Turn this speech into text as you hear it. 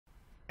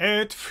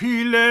et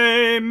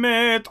filet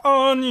met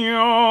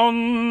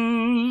onions,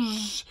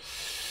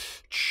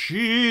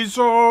 cheese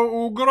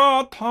au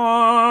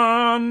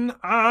gratin,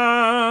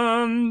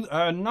 and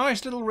a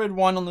nice little red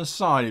wine on the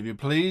side, if you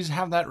please.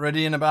 Have that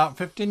ready in about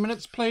 15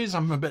 minutes, please.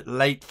 I'm a bit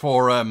late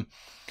for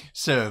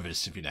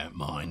service, if you don't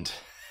mind.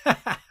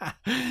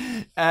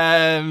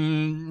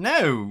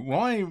 No,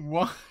 why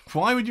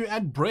would you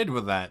add bread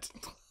with that?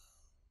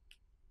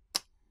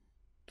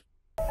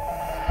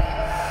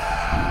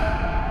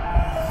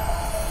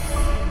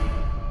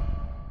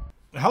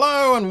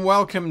 Hello and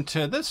welcome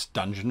to this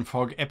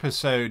DungeonFog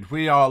episode.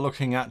 We are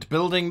looking at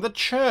building the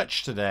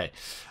church today.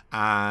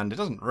 And it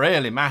doesn't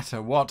really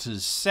matter what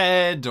is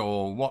said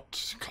or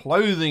what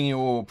clothing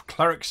your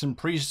clerics and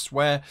priests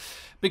wear,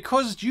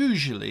 because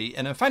usually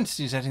in a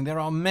fantasy setting there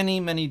are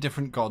many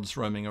different gods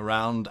roaming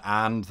around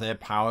and their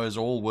powers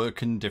all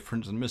work in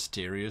different and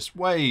mysterious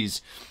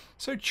ways.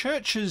 So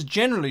churches,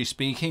 generally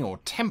speaking, or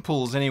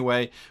temples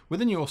anyway,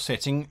 within your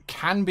setting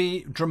can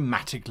be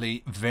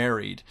dramatically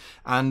varied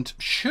and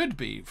should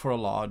be for a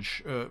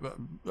large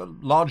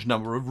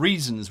number of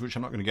reasons, which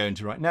I'm not going to go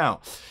into right now.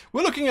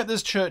 We're looking at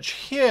this church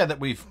here that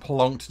we've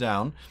plonked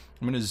down.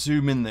 I'm going to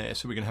zoom in there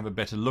so we can have a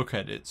better look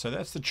at it. So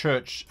that's the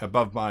church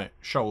above my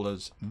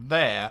shoulders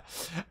there.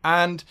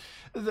 And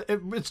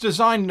it's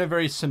designed in a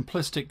very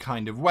simplistic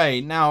kind of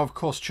way. Now, of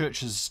course,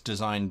 churches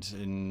designed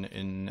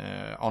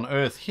on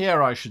Earth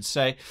here, I should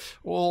say,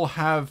 all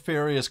have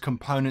various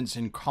components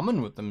in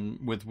common with them,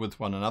 with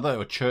one another.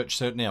 A church,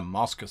 certainly a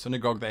mosque, a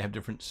synagogue, they have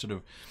different sort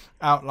of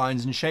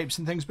outlines and shapes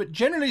and things. But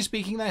generally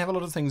speaking, they have a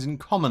lot of things in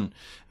common.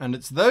 And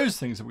it's those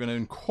things that we're going to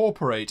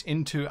incorporate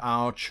into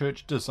our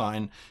church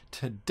design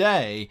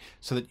today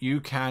so that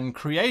you can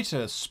create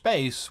a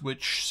space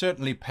which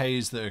certainly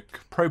pays the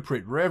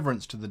appropriate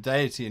reverence to the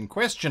deity in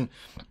question,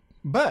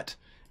 but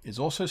is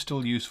also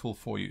still useful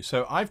for you.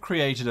 So I've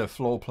created a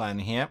floor plan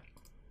here.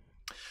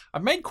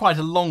 I've made quite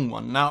a long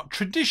one. Now,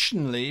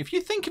 traditionally, if you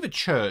think of a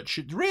church,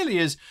 it really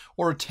is,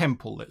 or a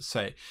temple, let's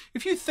say,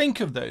 if you think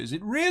of those,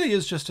 it really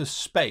is just a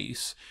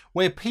space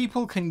where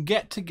people can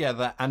get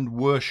together and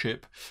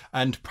worship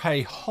and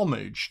pay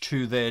homage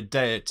to their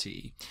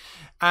deity.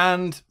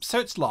 And so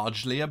it's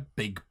largely a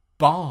big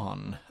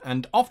barn,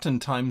 and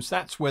oftentimes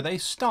that's where they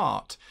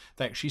start.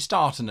 They actually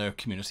start in a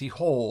community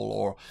hall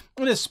or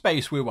in a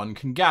space where one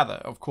can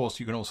gather. Of course,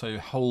 you can also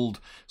hold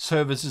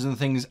services and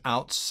things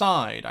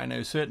outside. I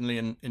know certainly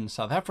in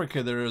South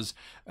Africa there is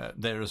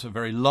a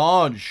very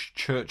large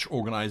church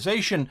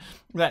organization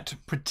that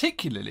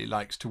particularly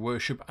likes to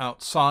worship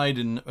outside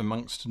in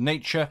amongst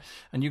nature,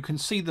 and you can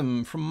see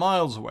them from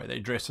miles away. They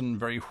dress in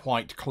very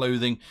white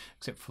clothing,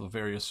 except for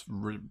various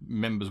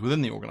members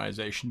within the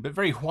organization, but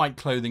very white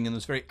clothing in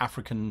this very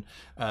African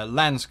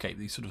landscape,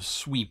 these sort of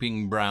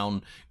sweeping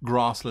brown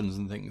grasslands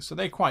and things. So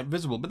they're quite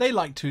visible, but they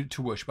like to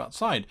worship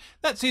outside.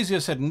 That's easier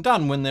said than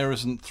done when there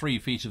isn't 3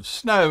 feet of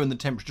snow and the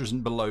temperature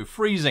isn't below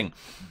freezing.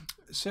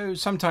 So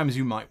sometimes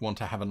you might want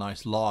to have a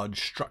nice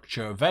large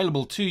structure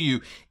available to you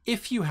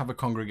if you have a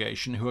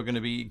congregation who are going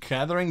to be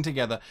gathering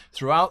together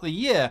throughout the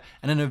year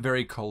and in a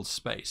very cold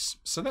space.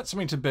 So that's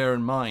something to bear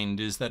in mind,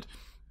 is that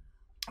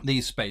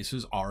these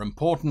spaces are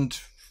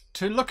important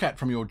to look at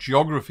from your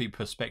geography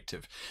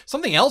perspective.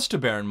 Something else to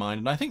bear in mind,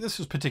 and I think this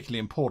is particularly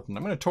important,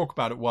 I'm going to talk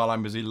about it while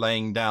I'm busy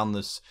laying down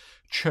this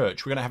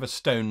church. We're going to have a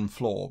stone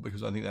floor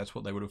because I think that's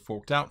what they would have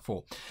forked out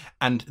for,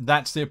 and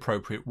that's the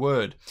appropriate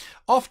word.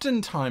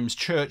 Oftentimes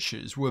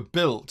churches were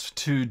built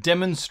to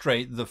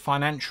demonstrate the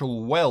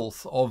financial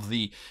wealth of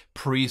the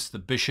priest, the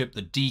bishop,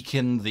 the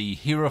deacon, the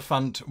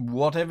hierophant,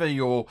 whatever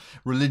your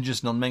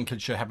religious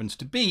nomenclature happens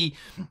to be.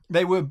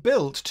 They were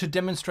built to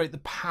demonstrate the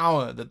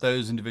power that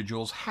those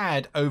individuals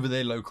had over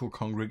their local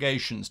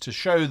congregations, to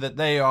show that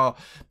they are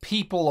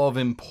people of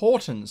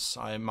importance,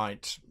 I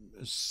might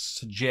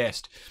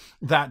suggest,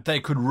 that they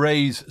could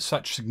raise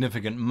such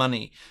significant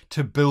money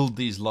to build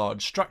these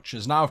large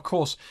structures. Now, of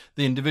course,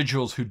 the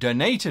individuals who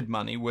donated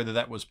money, whether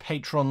that was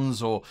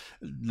patrons or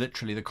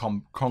literally the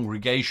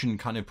congregation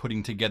kind of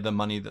putting together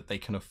money that they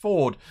can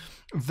afford,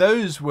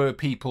 those were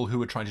people who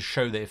were trying to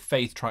show their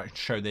faith, trying to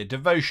show their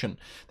devotion.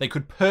 They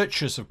could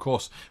purchase, of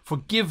course,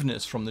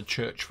 forgiveness from the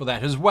church for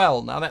that as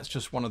well. Now, that's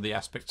just one of the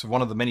aspects of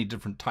one of the many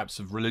different types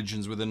of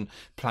religions within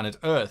planet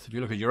Earth. If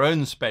you look at your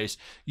own space,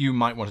 you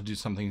might want to do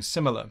something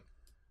similar.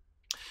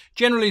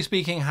 Generally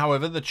speaking,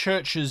 however, the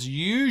church is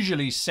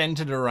usually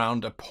centered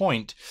around a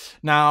point.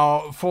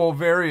 Now, for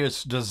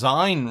various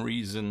design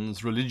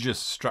reasons, religious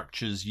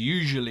structures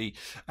usually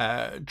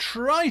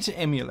try to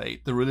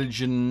emulate the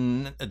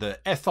religion, the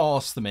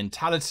ethos, the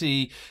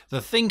mentality,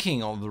 the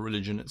thinking of the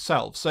religion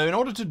itself. So in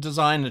order to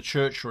design a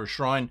church or a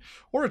shrine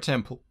or a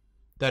temple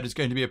that is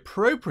going to be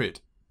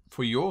appropriate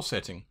for your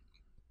setting,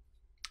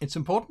 it's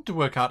important to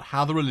work out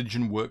how the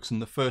religion works in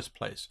the first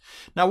place.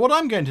 Now, what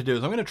I'm going to do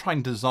is I'm going to try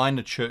and design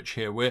a church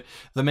here where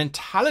the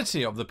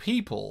mentality of the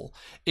people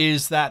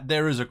is that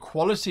there is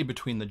equality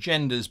between the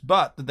genders,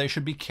 but that they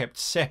should be kept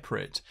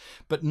separate,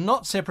 but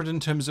not separate in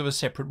terms of a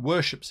separate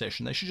worship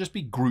session. They should just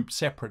be grouped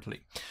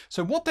separately.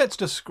 So what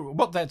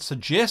that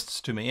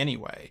suggests to me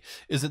anyway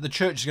is that the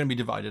church is going to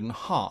be divided in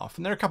half,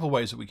 and there are a couple of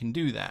ways that we can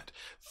do that.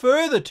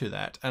 Further to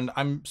that, and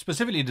I'm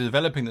specifically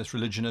developing this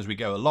religion as we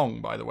go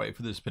along, by the way,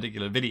 for this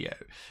particular video,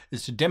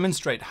 is to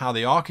demonstrate how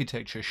the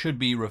architecture should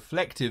be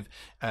reflective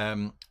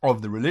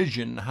of the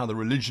religion, how the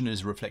religion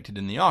is reflected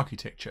in the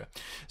architecture.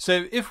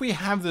 So if we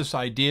have this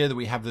idea that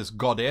we have this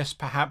goddess,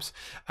 perhaps,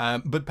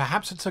 but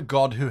perhaps it's a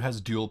god who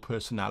has dual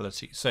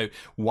personality. So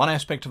one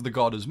aspect of the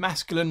god is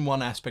masculine,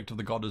 one aspect of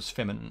the god is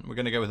feminine. We're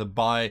going to go with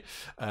a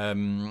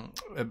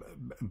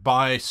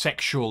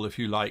bisexual, if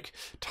you like,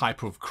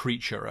 type of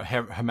creature, a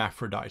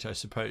hermaphrodite, I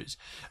suppose.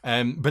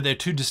 But they're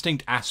two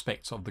distinct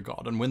aspects of the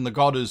god. And when the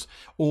god is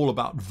all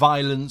about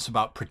violence,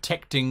 about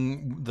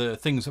protecting the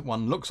things that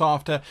one looks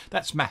after,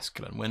 that's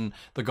masculine. When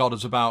the god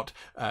is about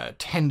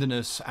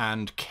tenderness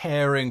and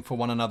caring for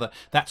one another,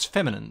 that's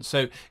feminine.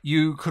 So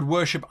you could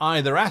worship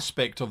either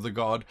aspect of the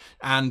god,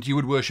 and you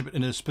would worship it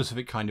in a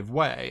specific kind of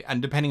way.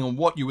 And depending on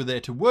what you were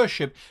there to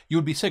worship, you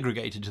would be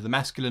segregated to the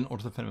masculine or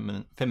to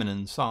the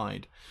feminine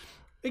side.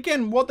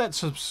 Again, what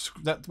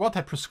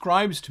that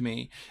prescribes to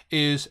me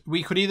is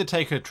we could either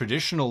take a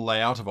traditional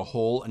layout of a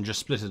hall and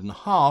just split it in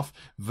half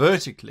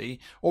vertically,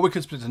 or we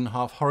could split it in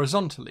half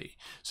horizontally.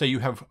 So you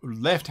have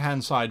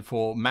left-hand side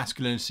for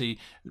masculinity,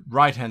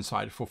 right-hand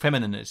side for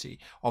femininity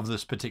of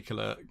this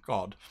particular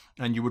god.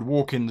 And you would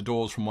walk in the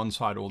doors from one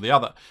side or the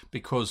other,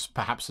 because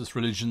perhaps this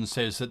religion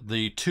says that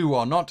the two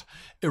are not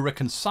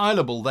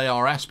irreconcilable. They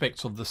are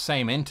aspects of the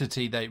same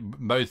entity.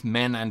 Both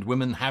men and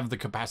women have the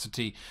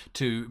capacity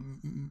to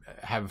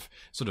have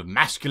sort of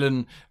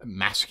masculine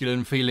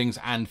feelings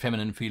and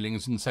feminine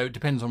feelings. And so it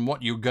depends on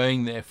what you're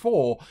going there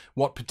for,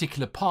 what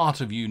particular part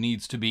of you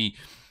needs to be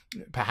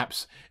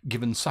perhaps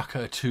given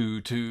succor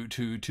to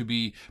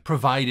be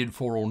provided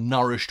for or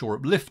nourished or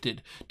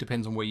uplifted.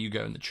 Depends on where you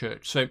go in the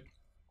church. So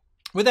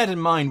with that in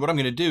mind, what I'm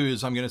going to do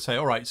is I'm going to say,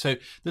 all right, so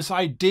this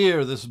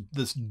idea,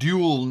 this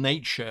dual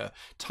nature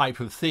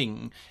type of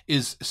thing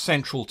is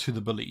central to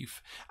the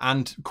belief.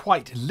 And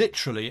quite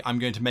literally, I'm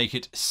going to make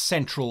it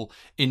central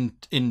in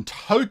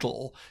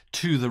total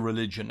to the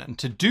religion. And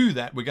to do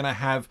that, we're going to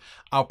have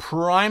our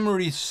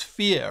primary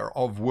sphere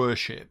of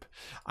worship.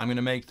 I'm going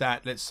to make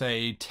that, let's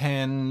say,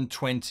 10,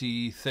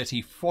 20,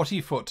 30,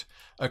 40 foot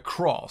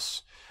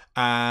across.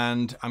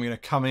 And I'm going to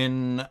come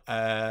in,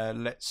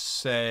 let's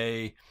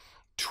say,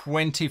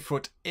 20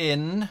 foot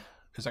in.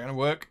 Is that going to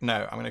work?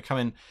 No, I'm going to come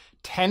in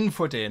 10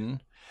 foot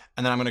in,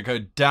 and then I'm going to go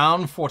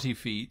down 40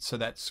 feet. So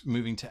that's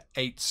moving to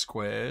 8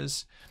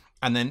 squares,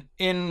 and then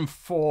in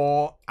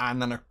 4,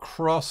 and then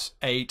across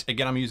 8.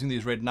 Again, I'm using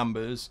these red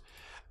numbers,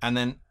 and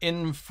then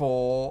in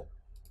 4,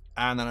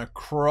 and then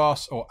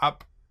across or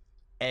up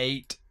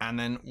 8, and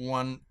then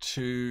 1,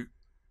 2.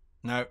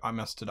 No, I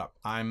messed it up.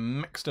 I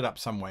mixed it up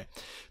some way.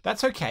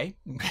 That's okay.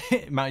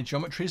 My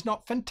geometry is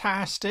not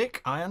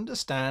fantastic. I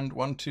understand.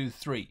 1, 2,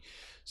 3.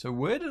 So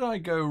where did I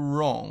go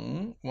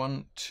wrong?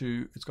 1,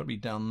 2. It's got to be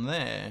down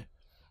there.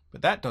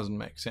 But that doesn't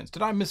make sense.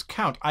 Did I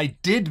miscount? I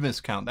did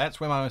miscount. That's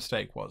where my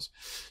mistake was.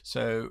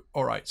 So,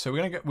 all right. So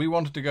we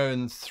wanted to go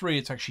in 3.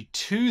 It's actually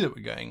 2 that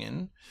we're going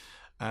in,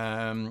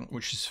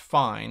 which is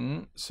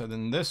fine. So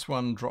then this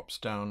one drops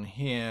down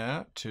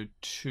here to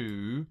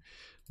 2.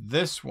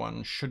 This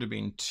one should have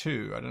been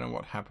 2. I don't know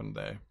what happened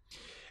there.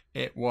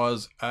 It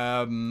was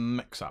a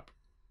mix-up.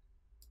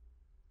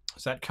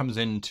 So that comes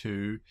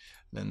into,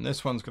 then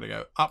this one's going to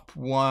go up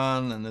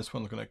 1, and this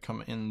one's going to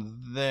come in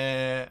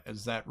there.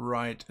 Is that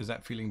right? Is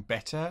that feeling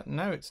better?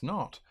 No, it's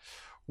not.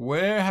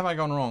 Where have I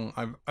gone wrong?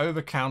 I've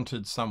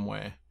overcounted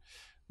somewhere.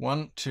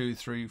 1, 2,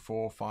 3,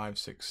 4, 5,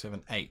 6,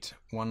 7, 8.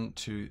 1,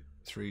 2,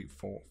 3,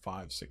 4,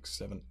 5, 6,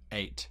 7,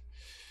 8.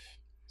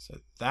 So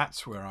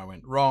that's where I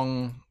went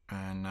wrong,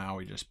 and now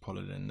we just pull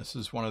it in. This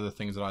is one of the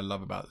things that I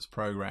love about this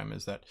program,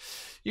 is that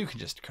you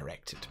can just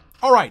correct it.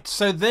 All right,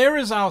 so there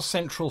is our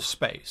central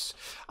space,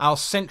 our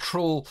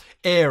central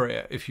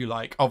area, if you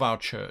like, of our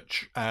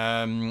church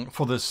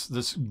for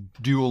this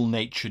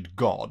dual-natured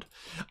God.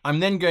 I'm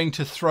then going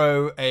to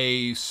throw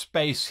a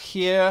space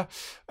here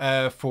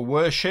for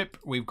worship.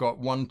 We've got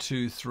 1,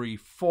 2, 3,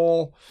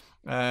 4,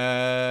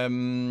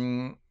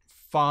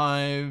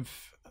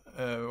 5...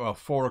 well,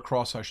 4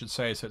 across, I should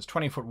say. So it's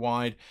 20 foot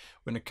wide.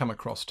 We're going to come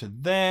across to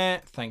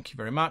there. Thank you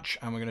very much.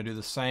 And we're going to do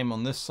the same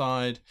on this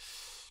side.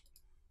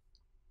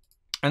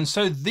 And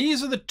so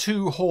these are the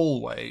 2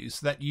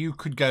 hallways that you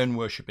could go and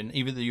worship in.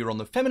 Either you're on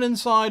the feminine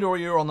side or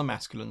you're on the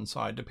masculine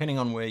side, depending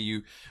on where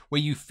you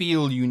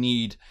feel you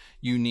need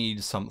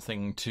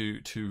something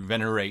to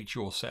venerate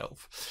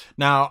yourself.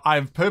 Now,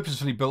 I've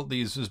purposefully built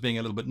these as being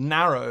a little bit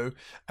narrow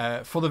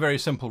for the very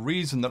simple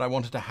reason that I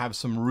wanted to have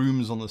some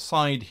rooms on the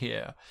side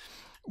here.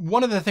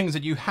 one of the things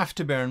that you have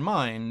to bear in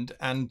mind,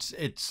 and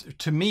it's,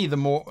 to me, the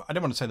more, I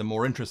don't want to say the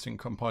more interesting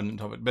component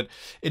of it, but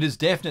it is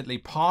definitely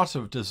part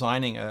of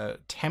designing a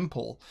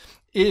temple,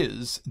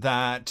 is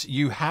that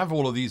you have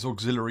all of these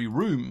auxiliary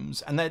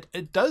rooms, and that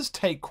it does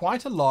take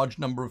quite a large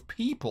number of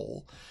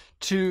people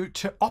to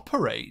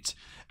operate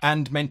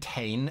and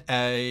maintain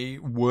a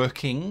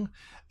working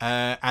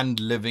and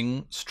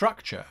living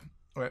structure.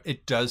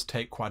 It does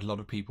take quite a lot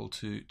of people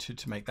to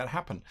make that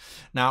happen.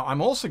 Now,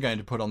 I'm also going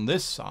to put on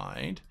this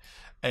side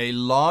a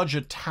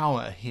larger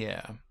tower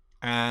here,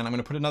 and I'm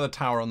going to put another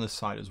tower on this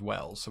side as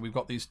well. So we've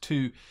got these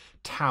two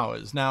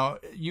towers. Now,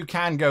 you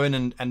can go in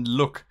and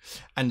look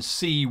and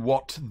see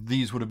what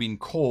these would have been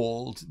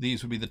called.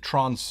 These would be the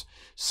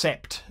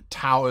transept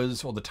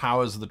towers, or the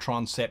towers of the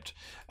transept,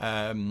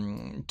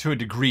 to a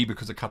degree,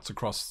 because it cuts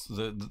across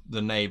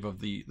the nave of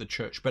the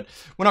church. But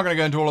we're not going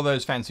to go into all of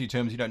those fancy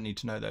terms. You don't need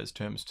to know those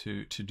terms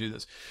to do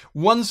this.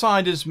 One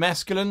side is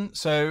masculine.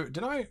 So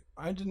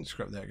I didn't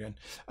screw up there again.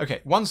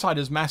 Okay, one side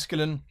is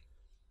masculine,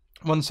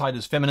 one side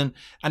is feminine,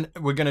 and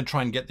we're going to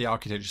try and get the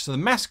architecture. So the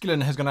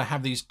masculine is going to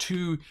have these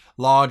two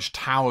large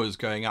towers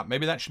going up.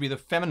 Maybe that should be the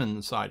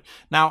feminine side.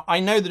 Now, I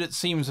know that it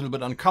seems a little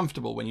bit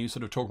uncomfortable when you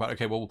sort of talk about,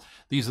 okay, well,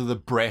 these are the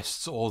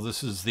breasts, or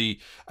this is the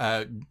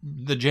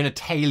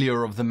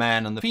genitalia of the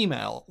man and the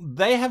female.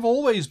 They have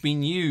always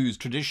been used,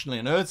 traditionally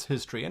in Earth's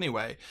history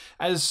anyway,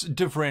 as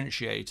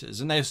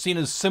differentiators, and they're seen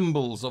as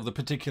symbols of the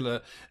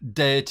particular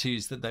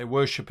deities that they're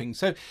worshipping.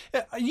 So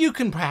you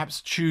can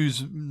perhaps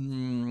choose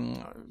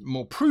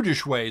more prudish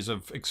ways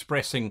of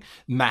expressing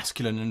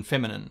masculine and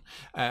feminine.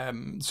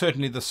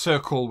 Certainly the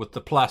circle with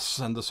the plus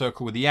and the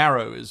circle with the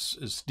arrow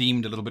is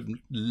deemed a little bit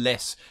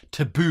less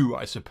taboo,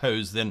 I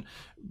suppose, than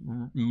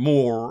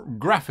more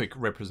graphic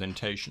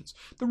representations.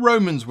 The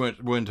Romans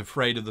weren't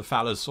afraid of the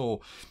phallus, or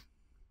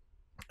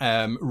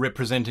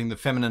representing the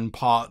feminine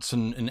parts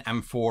and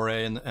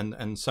amphorae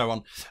and so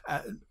on.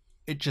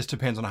 It just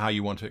depends on how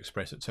you want to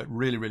express it. So it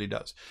really, really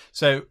does.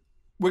 So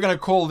we're going to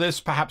call this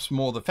perhaps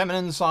more the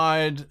feminine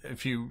side.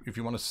 If you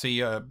want to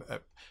see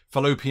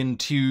fallopian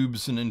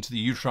tubes and into the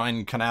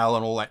uterine canal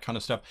and all that kind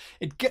of stuff,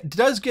 it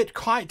does get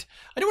quite,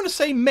 I don't want to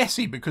say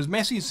messy, because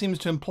messy seems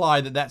to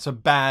imply that that's a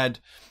bad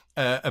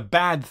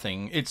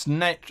thing.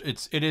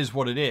 It is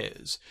what it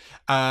is,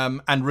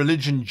 and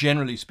religion,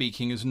 generally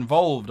speaking, is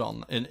involved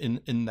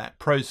in that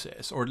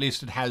process, or at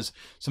least it has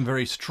some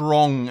very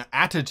strong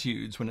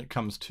attitudes when it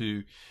comes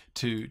to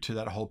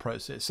that whole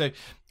process. So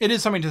it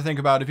is something to think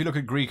about. If you look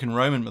at Greek and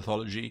Roman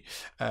mythology,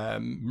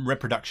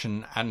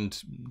 reproduction and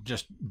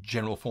just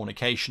general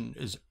fornication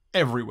is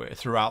everywhere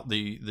throughout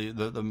the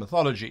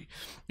mythology.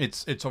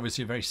 It's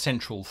obviously a very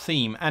central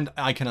theme, and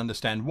I can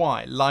understand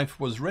why. Life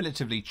was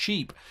relatively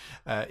cheap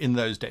in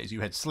those days.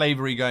 You had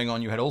slavery going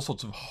on, you had all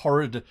sorts of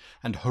horrid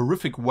and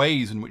horrific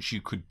ways in which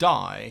you could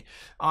die.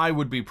 I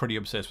would be pretty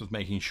obsessed with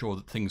making sure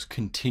that things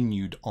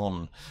continued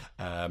on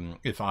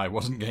if I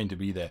wasn't going to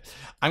be there.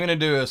 I'm going to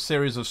do a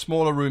series of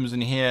smaller rooms in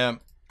here.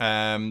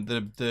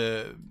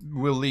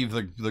 We'll leave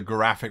the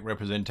graphic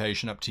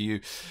representation up to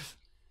you.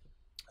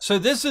 So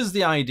this is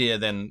the idea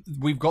then.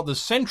 We've got the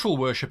central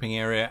worshipping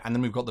area, and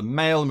then we've got the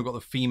male and we've got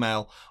the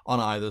female on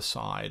either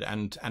side,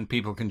 and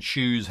people can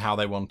choose how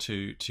they want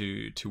to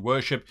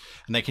worship,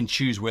 and they can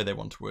choose where they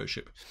want to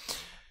worship.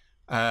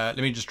 Let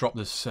me just drop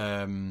this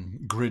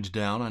grid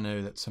down. I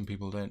know that some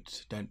people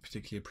don't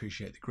particularly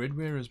appreciate the grid.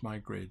 Where is my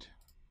grid?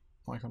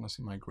 Why can't I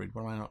see my grid?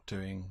 What am I not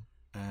doing?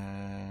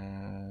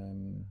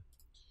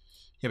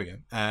 Here we go.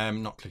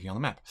 Not clicking on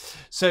the map.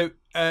 So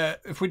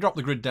if we drop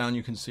the grid down,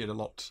 you can see it a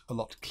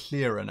lot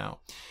clearer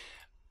now.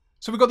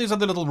 So we've got these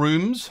other little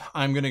rooms.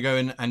 I'm going to go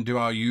in and do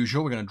our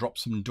usual. We're going to drop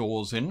some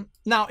doors in.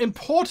 Now,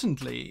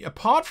 importantly,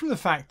 apart from the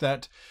fact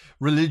that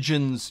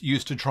religions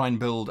used to try and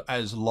build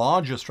as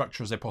large a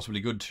structure as they possibly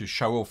could to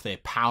show off their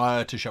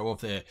power, to show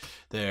off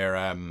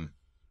their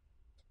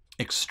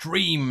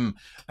extreme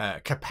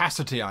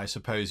capacity, I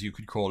suppose you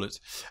could call it.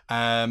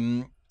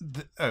 Oh,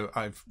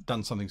 I've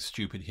done something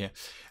stupid here.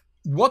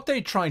 What they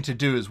tried to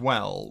do as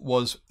well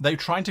was they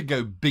tried to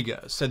go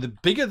bigger. So the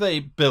bigger they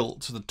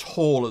built, the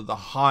taller, the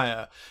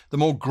higher, the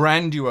more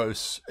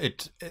grandiose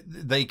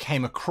they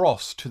came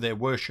across to their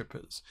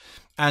worshippers.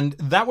 And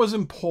that was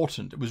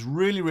important. It was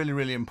really, really,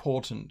 really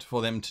important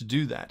for them to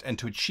do that and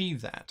to achieve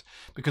that.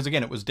 Because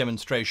again, it was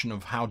demonstration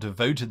of how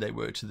devoted they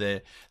were to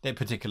their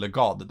particular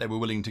god, that they were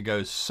willing to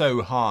go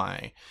so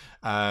high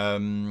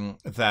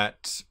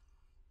that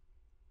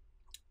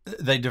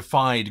they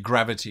defied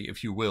gravity,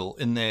 if you will,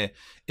 in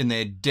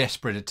their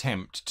desperate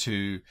attempt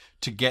to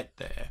get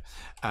there.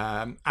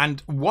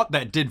 And what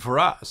that did for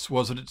us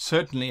was that it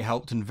certainly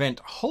helped invent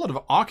a whole lot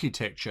of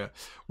architecture,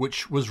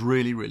 which was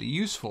really, really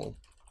useful.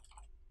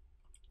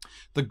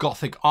 The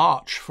Gothic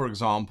arch, for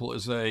example,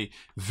 is a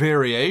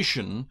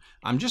variation.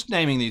 I'm just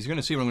naming these. You're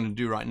going to see what I'm going to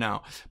do right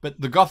now.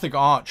 But the Gothic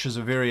arch is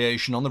a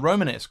variation on the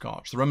Romanesque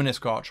arch. The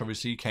Romanesque arch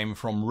obviously came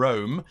from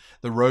Rome,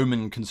 the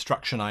Roman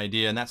construction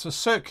idea, and that's a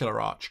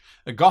circular arch.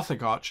 A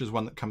Gothic arch is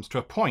one that comes to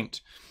a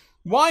point.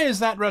 Why is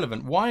that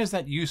relevant? Why is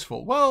that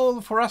useful? Well,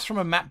 for us from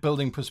a map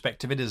building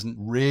perspective, it isn't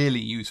really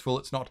useful.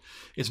 It's not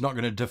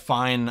going to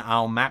define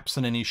our maps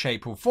in any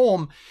shape or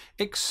form,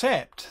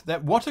 except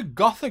that what a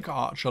Gothic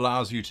arch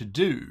allows you to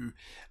do,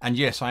 and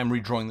yes, I'm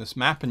redrawing this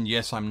map, and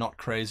yes, I'm not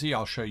crazy.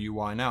 I'll show you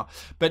why now.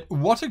 But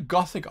what a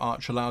Gothic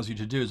arch allows you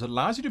to do is it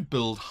allows you to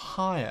build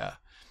higher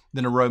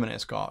than a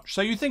Romanesque arch.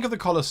 So you think of the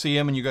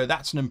Colosseum and you go,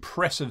 that's an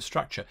impressive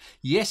structure.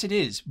 Yes, it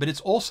is, but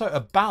it's also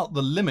about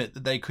the limit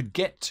that they could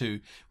get to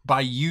by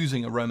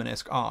using a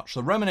Romanesque arch.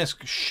 The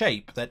Romanesque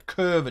shape, that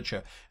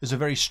curvature, is a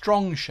very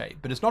strong shape,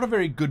 but it's not a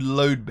very good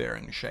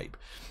load-bearing shape.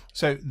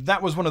 So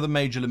that was one of the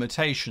major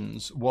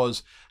limitations,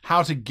 was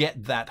how to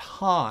get that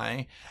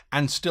high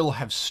and still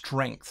have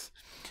strength.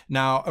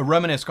 Now, a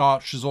Romanesque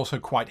arch is also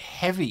quite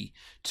heavy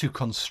to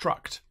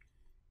construct.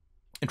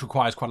 It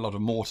requires quite a lot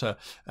of mortar,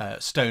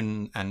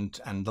 stone,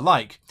 and the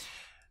like.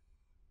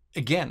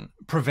 Again,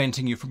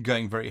 preventing you from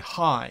going very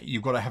high.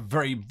 You've got to have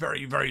very,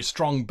 very, very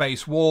strong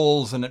base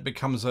walls, and it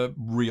becomes a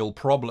real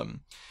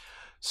problem.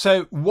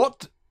 So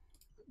what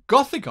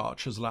Gothic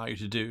arches allow you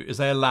to do is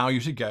they allow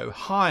you to go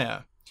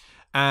higher.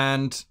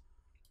 And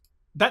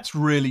that's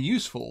really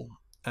useful.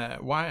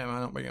 Why am I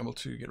not being able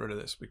to get rid of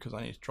this? Because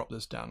I need to drop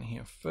this down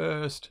here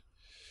first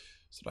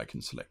so that I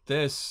can select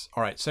this.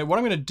 All right, so what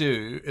I'm going to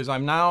do is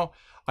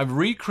I've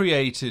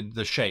recreated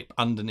the shape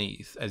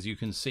underneath, as you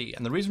can see.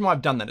 And the reason why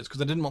I've done that is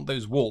because I didn't want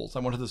those walls. I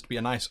wanted this to be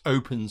a nice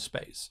open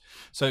space.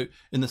 So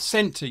in the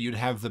center, you'd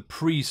have the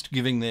priest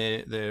giving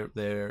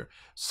their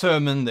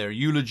sermon, their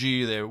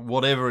eulogy, their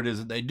whatever it is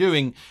that they're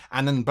doing.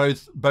 And then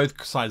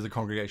both sides of the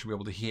congregation will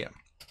be able to hear.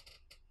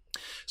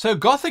 So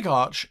Gothic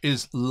arch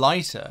is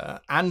lighter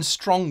and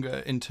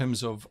stronger in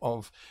terms of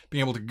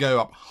being able to go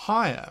up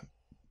higher.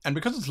 And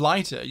because it's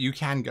lighter, you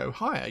can go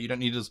higher. You don't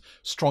need as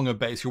strong a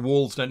base. Your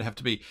walls don't have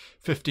to be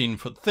 15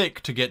 foot thick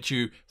to get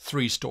you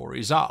 3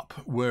 stories up,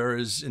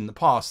 whereas in the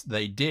past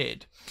they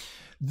did.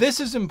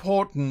 This is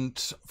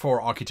important for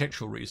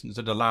architectural reasons.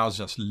 It allows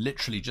us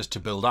literally just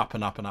to build up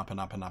and up and up and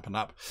up and up and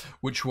up,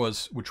 which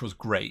was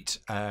great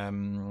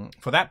for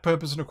that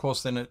purpose. And of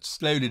course, then it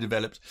slowly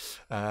developed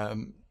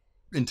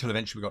until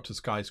eventually we got to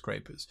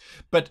skyscrapers.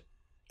 But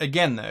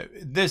again, though,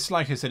 this,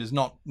 like I said, is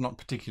not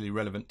particularly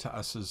relevant to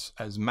us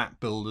as map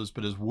builders,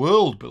 but as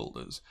world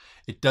builders,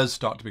 it does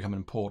start to become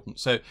important.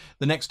 So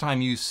the next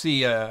time you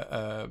see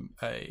a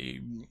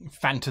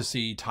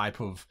fantasy type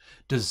of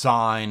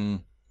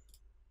design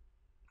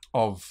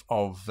of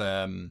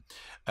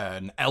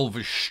an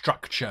elvish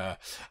structure,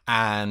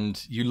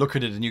 and you look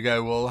at it and you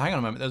go, well, hang on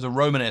a moment, there's a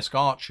Romanesque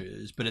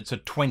arches, but it's a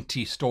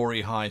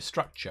 20-story high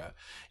structure.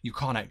 You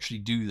can't actually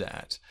do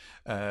that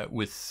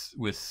with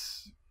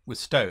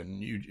stone.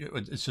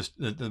 It's just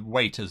the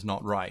weight is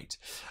not right,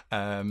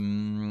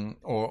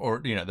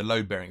 or you know, the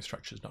load-bearing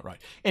structure is not right.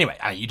 Anyway,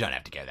 you don't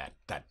have to go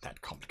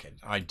that complicated.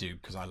 I do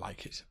because I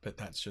like it, but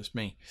that's just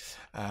me.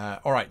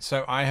 All right,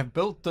 so I have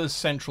built the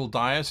central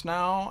dais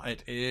now.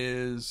 It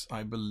is,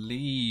 I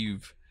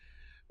believe,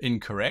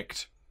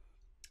 incorrect,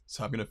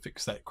 so I'm going to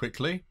fix that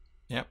quickly.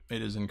 Yep,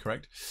 it is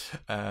incorrect.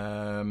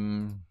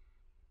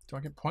 Do I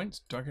get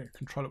points? Do I get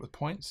control it with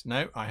points?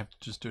 No, I have to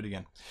just do it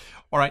again.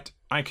 All right,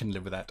 I can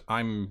live with that.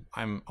 I'm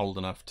old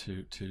enough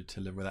to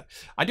live with that.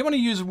 I do want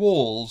to use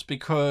walls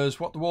because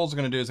what the walls are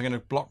going to do is they're going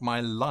to block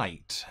my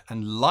light,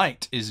 and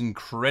light is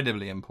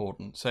incredibly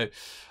important. So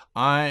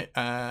I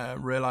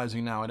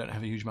realizing now I don't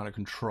have a huge amount of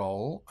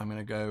control. I'm going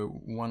to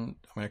go I'm going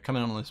to come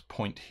in on this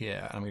point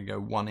here, and I'm going to go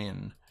 1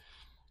 in.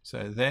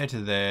 So there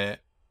to there,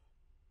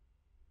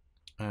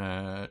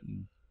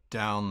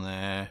 down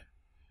there,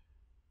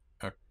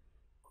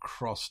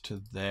 across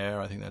to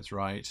there. I think that's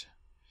right.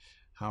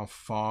 How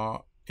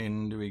far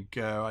in do we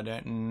go? I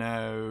don't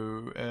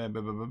know.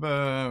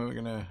 We're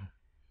gonna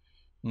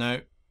no,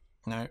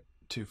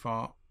 too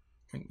far.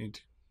 We need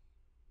to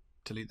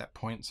delete that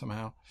point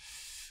somehow.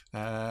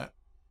 Let's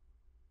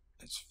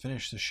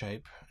finish the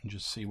shape and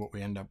just see what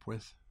we end up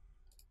with.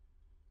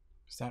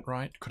 Is that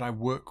right? Could I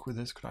work with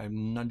this? Could I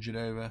nudge it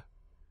over?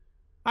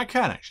 I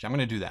can actually. I'm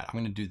going to do that. I'm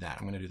going to do that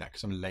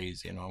because I'm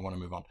lazy and I want to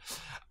move on.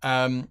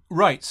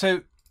 Right.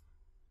 So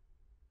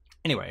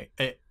anyway,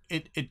 you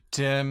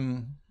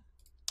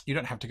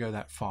don't have to go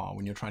that far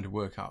when you're trying to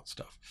work out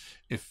stuff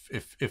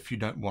if you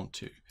don't want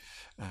to.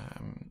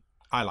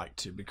 I like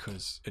to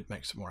because it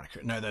makes it more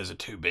accurate. No, those are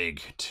too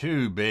big.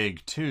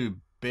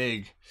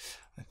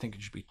 I think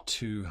it should be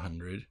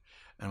 200. And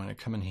I'm going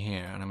to come in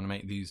here and I'm going to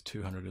make these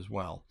 200 as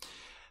well.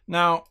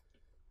 Now,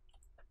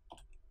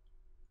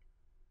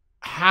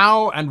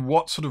 how and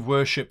what sort of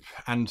worship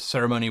and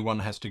ceremony one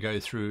has to go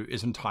through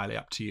is entirely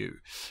up to you.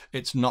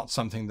 It's not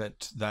something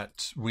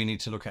that we need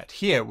to look at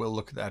here. We'll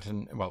look at that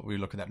we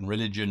look at that in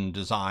religion,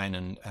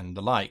 design, and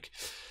the like.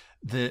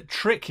 The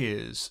trick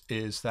is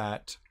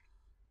that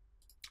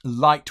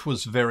light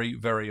was very,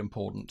 very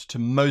important to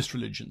most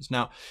religions.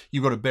 Now,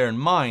 you've got to bear in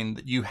mind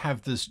that you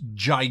have this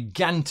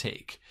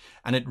gigantic,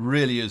 and it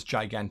really is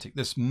gigantic,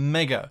 this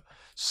mega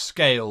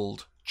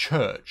scaled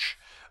church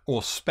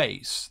or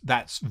space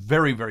that's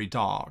very, very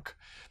dark,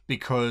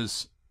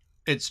 because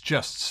it's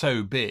just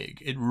so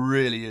big. It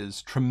really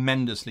is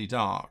tremendously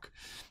dark.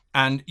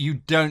 And you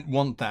don't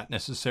want that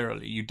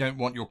necessarily. You don't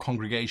want your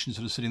congregation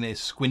sort of sitting there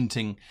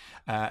squinting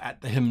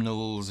at the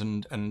hymnals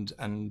and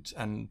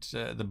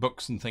the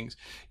books and things.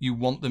 You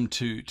want them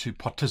to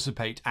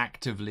participate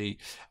actively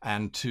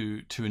and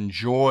to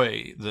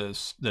enjoy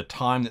the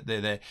time that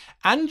they're there.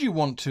 And you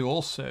want to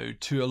also,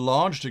 to a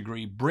large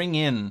degree, bring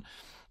in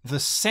the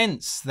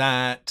sense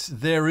that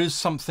there is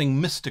something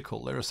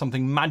mystical, there is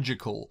something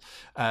magical,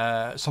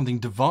 something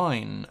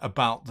divine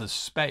about this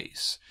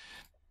space.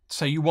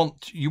 So you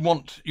want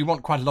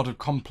quite a lot of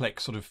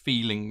complex sort of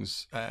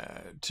feelings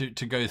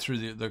to go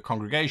through the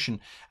congregation,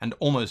 and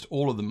almost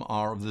all of them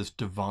are of this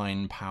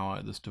divine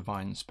power, this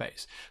divine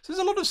space. So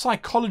there's a lot of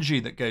psychology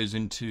that goes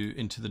into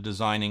the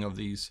designing of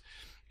these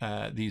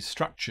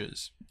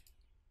structures.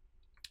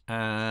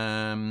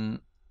 I'm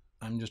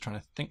just trying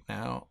to think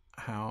now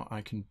how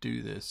I can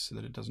do this so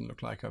that it doesn't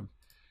look like I've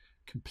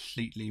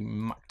completely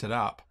mucked it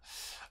up.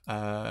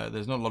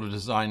 There's not a lot of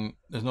design,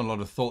 there's not a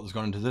lot of thought that's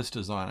gone into this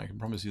design, I can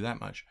promise you that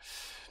much.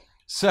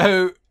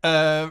 So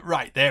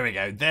right, there we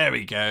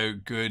go,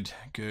 good.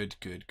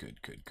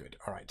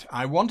 All right,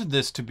 I wanted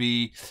this to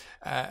be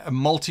a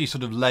multi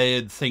sort of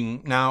layered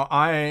thing. Now,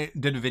 I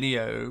did a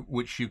video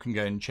which you can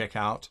go and check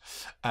out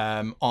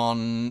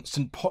on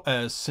St.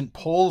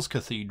 Paul's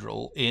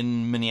Cathedral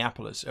in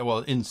Minneapolis, well,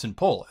 in St.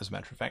 Paul, as a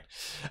matter of fact.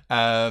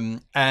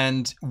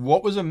 And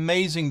what was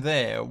amazing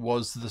there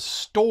was the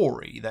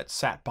story that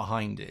sat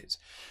behind it.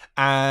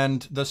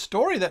 And the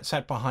story that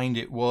sat behind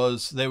it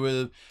was there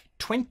were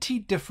 20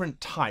 different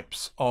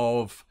types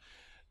of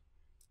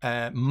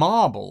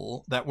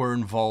marble that were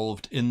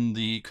involved in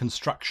the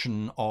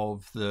construction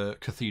of the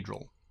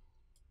cathedral.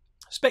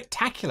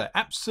 Spectacular,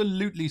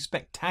 absolutely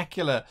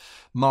spectacular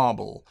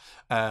marble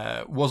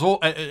was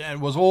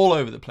all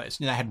over the place.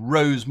 You know, they had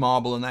rose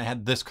marble and they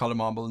had this color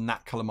marble and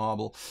that color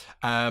marble,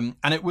 and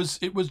it was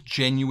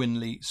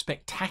genuinely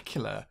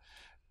spectacular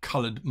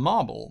colored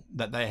marble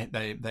that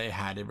they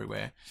had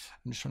everywhere.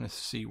 I'm just trying to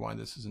see why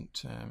this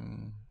isn't.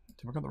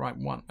 Have I got the right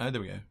one? Oh, there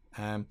we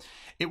go.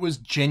 It was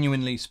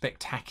genuinely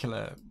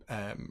spectacular,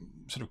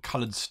 sort of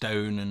coloured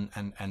stone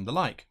and the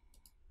like.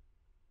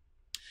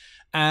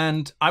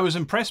 And I was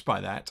impressed by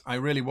that. I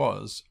really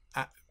was.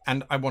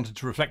 And I wanted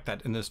to reflect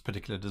that in this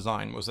particular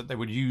design, was that they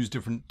would use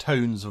different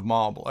tones of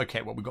marble.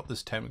 Okay, well, we got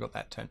this tone, we got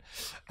that tone,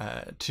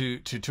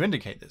 to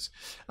indicate this.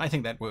 And I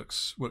think that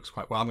works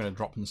quite well. I'm going to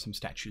drop in some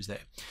statues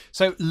there.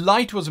 So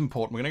light was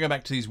important. We're going to go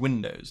back to these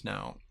windows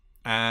now.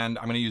 And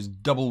I'm going to use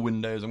double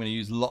windows. I'm going to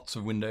use lots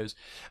of windows.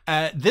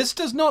 This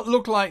does not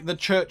look like the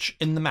church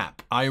in the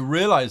map. I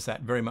realize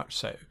that very much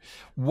so.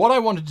 What I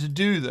wanted to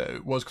do,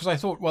 though, was because I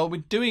thought, well,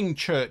 we're doing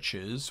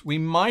churches, we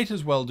might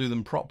as well do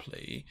them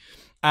properly.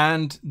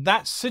 And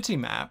that city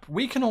map,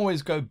 we can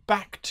always go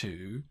back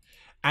to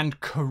and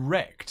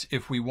correct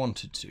if we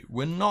wanted to.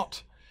 We're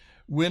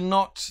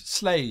not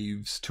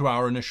slaves to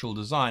our initial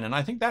design. And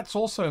I think that's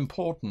also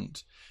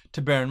important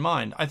to bear in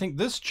mind. I think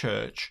this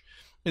church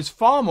is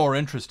far more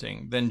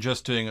interesting than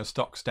just doing a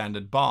stock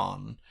standard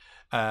barn.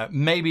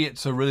 Maybe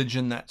it's a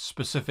religion that's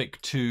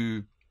specific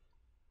to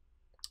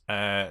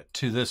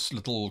this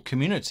little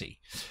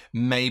community.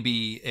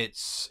 Maybe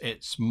it's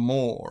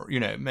more, you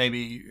know,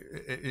 maybe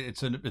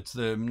it's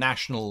the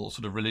national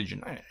sort of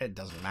religion. It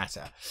doesn't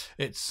matter.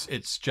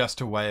 It's just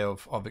a way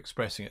of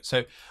expressing it.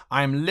 So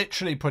I'm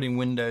literally putting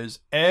windows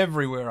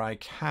everywhere I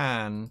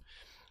can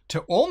to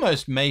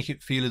almost make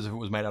it feel as if it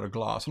was made out of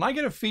glass. And I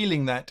get a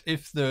feeling that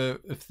if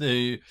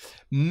the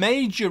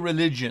major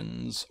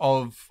religions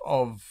of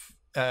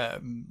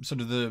sort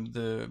of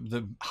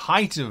the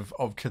height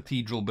of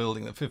cathedral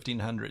building, the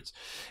 1500s,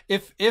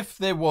 if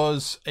there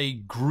was a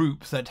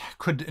group that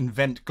could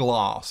invent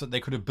glass that they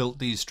could have built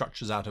these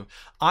structures out of,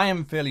 I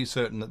am fairly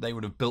certain that they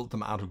would have built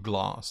them out of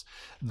glass.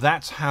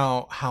 That's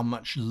how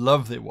much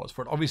love there was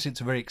for it. Obviously, it's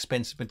a very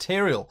expensive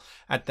material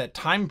at that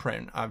time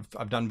frame.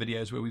 I've done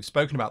videos where we've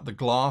spoken about the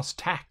glass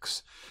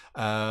tax,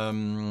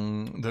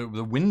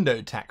 the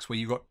window tax, where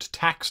you got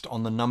taxed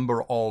on the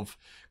number of,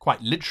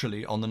 quite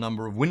literally on the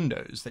number of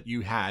windows that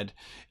you had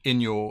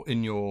in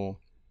your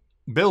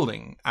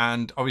building.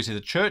 And obviously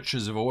the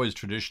churches have always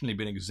traditionally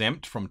been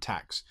exempt from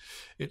tax.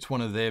 It's one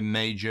of their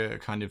major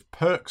kind of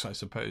perks, I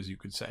suppose you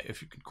could say,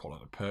 if you could call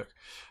it a perk.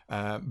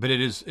 But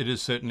it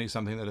is certainly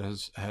something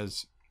that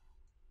has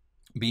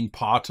been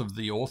part of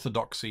the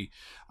orthodoxy,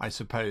 I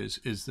suppose,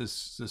 is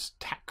this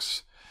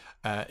tax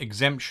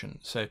exemption.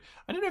 So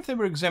I don't know if they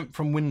were exempt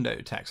from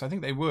window tax. I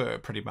think they were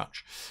pretty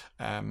much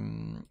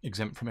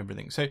exempt from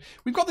everything. So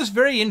we've got this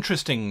very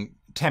interesting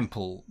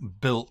temple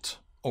built,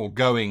 or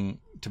going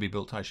to be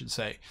built, I should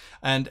say.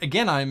 And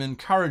again, I'm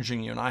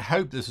encouraging you, and I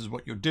hope this is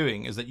what you're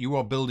doing, is that you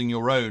are building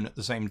your own at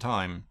the same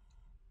time,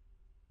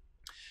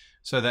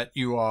 so that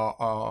you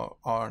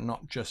are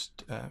not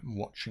just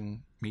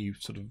watching me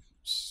sort of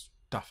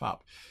stuff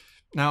up.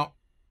 Now,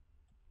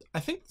 I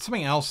think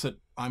something else that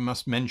I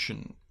must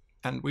mention,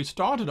 and we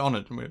started on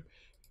it and we're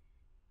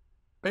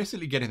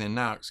basically getting there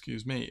now,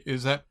 excuse me,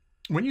 is that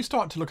when you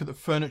start to look at the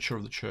furniture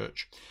of the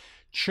church,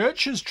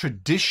 churches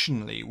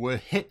traditionally were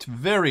hit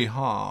very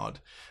hard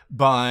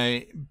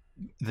by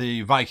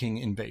the Viking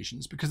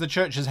invasions because the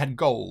churches had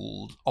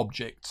gold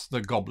objects,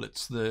 the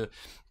goblets, the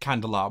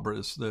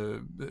candelabras,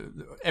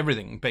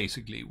 everything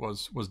basically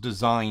was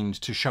designed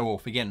to show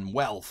off again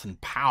wealth and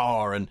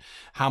power and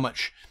how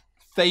much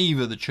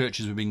favor the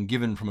churches were being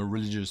given from a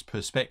religious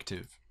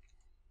perspective.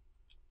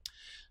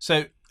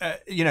 So,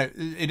 you know,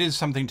 it is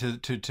something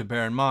to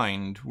bear in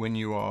mind when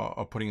you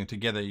are putting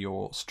together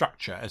your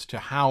structure as to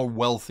how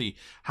wealthy,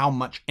 how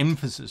much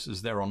emphasis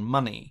is there on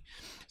money.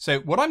 So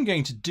what I'm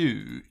going to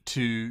do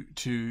to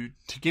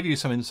give you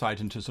some insight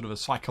into sort of a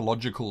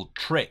psychological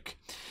trick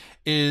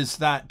is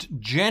that,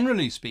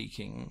 generally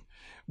speaking,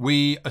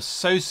 we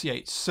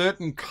associate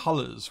certain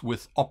colors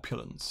with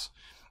opulence.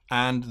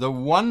 And the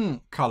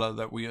one color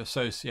that we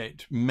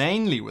associate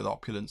mainly with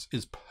opulence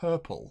is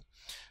purple.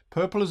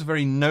 Purple is a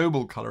very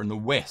noble color in the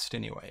West,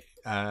 anyway.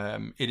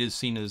 It is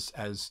seen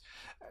as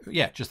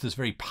yeah, just this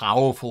very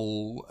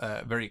powerful,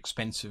 very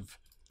expensive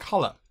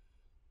color,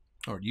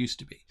 or it used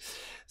to be.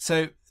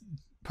 So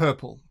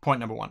purple, point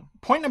number one.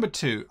 Point number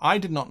two, I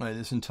did not know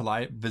this until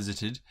I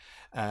visited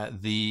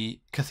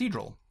the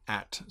cathedral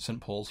at St.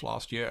 Paul's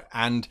last year.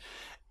 And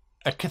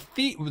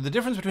the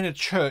difference between a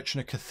church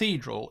and a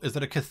cathedral is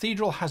that a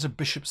cathedral has a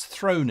bishop's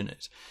throne in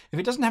it. If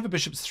it doesn't have a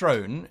bishop's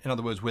throne, in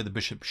other words, where the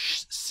bishop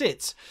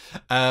sits,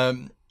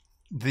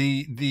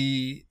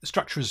 the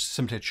structure is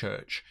simply a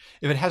church.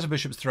 If it has a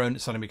bishop's throne,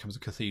 it suddenly becomes a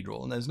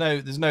cathedral. And there's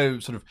no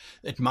sort of,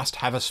 it must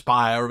have a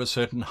spire of a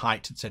certain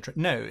height, etc.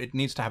 No, it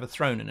needs to have a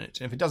throne in it.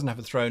 And if it doesn't have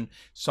a throne,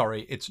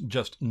 sorry, it's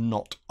just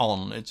not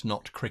on. It's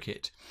not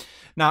cricket.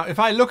 Now, if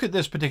I look at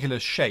this particular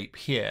shape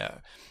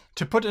here,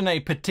 to put in a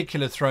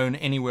particular throne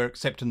anywhere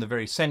except in the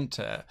very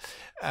center,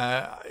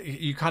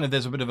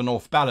 there's a bit of an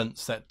off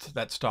balance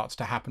that starts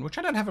to happen, which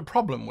I don't have a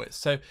problem with.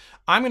 So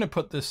I'm going to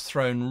put this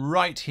throne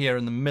right here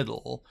in the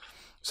middle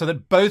so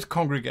that both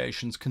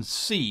congregations can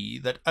see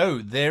that, oh,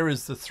 there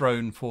is the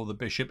throne for the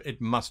bishop.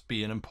 It must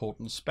be an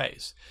important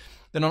space.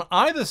 Then on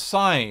either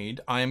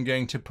side, I am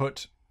going to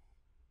put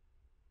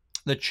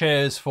the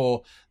chairs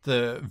for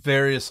the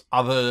various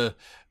other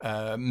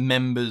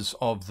members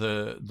of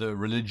the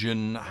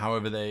religion,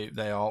 however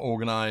they are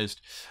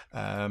organized.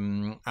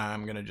 I'm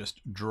going to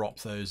just drop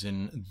those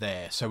in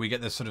there. So we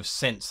get this sort of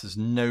sense, this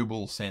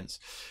noble sense.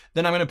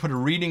 Then I'm going to put a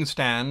reading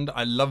stand.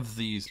 I love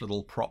these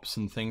little props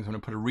and things. I'm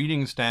going to put a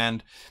reading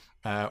stand,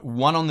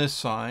 one on this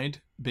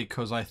side,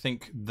 because I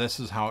think this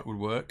is how it would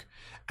work,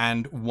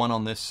 and one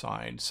on this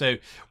side. So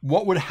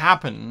what would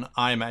happen,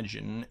 I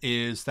imagine,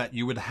 is that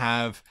you would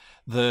have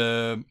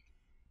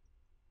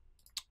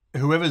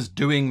whoever's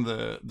doing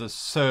the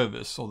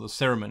service or the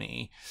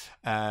ceremony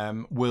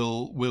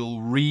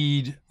will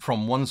read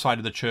from one side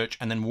of the church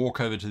and then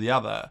walk over to the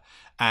other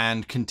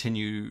and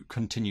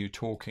continue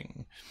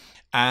talking.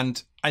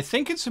 And I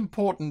think it's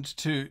important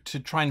to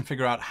try and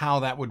figure out how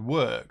that would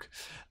work.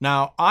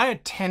 Now, I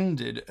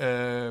attended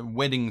a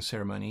wedding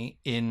ceremony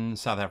in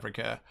South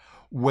Africa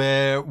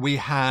where we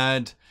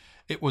had,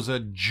 it was a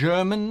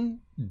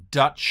German,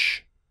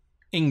 Dutch,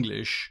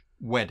 English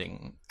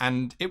wedding,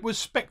 and it was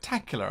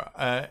spectacular.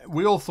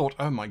 We all thought,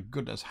 oh my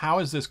goodness, how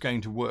is this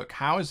going to work?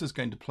 How is this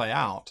going to play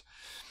out?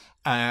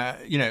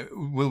 You know,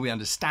 will we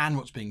understand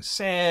what's being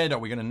said? Are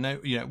we going to know,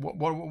 you know,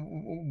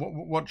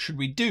 what should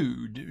we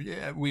do?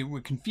 We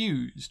were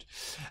confused.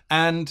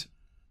 And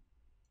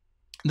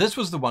this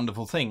was the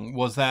wonderful thing,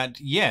 was that,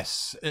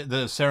 yes,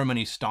 the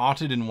ceremony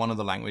started in one of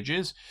the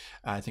languages.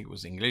 I think it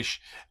was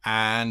English.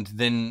 And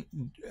then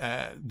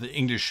the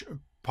English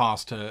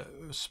pastor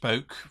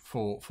spoke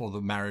for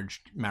the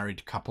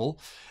married couple,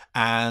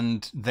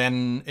 and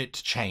then it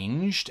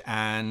changed,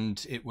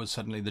 and it was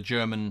suddenly the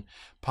German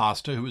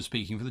pastor who was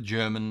speaking for the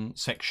German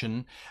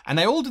section, and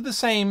they all did the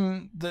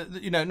same,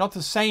 you know, not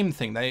the same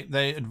thing.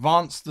 They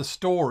advanced the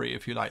story,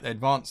 if you like. They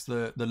advanced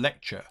the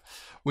lecture,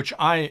 which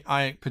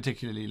I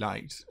particularly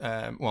liked.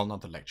 Well, not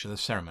the lecture, the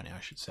ceremony,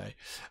 I should say.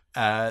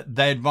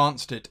 They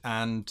advanced it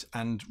and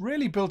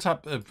really built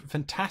up a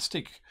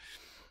fantastic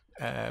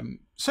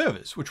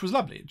service, which was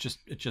lovely.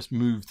 It just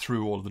moved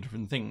through all of the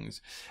different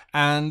things,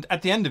 and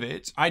at the end of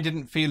it, I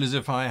didn't feel as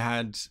if I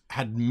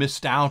had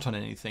missed out on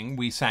anything.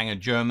 We sang a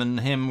German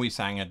hymn, we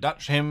sang a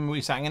Dutch hymn,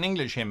 we sang an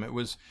English hymn. It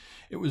was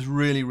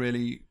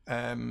really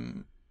it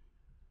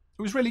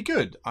was really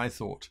good, I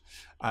thought.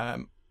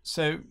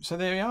 So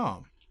there we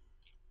are.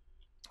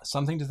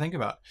 Something to think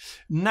about.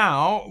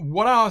 Now,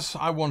 what else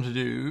I want to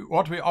do,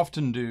 what we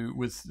often do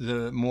with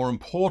the more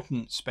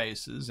important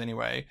spaces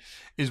anyway,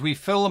 is we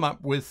fill them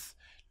up with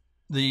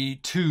the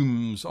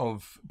tombs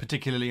of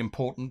particularly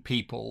important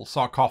people,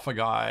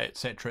 sarcophagi,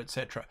 etc.,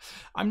 etc.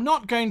 I'm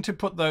not going to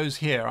put those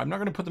here. I'm not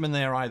going to put them in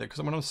there either, because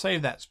I'm going to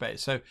save that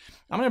space. So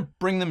I'm going to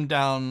bring them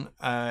down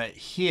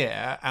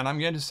here, and I'm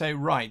going to say,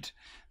 right,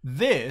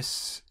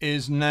 this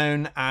is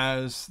known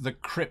as the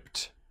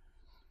crypt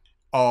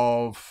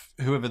of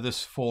whoever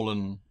this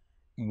fallen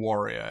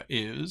warrior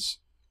is.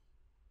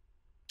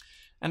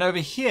 And over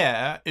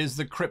here is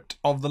the crypt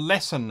of the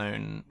lesser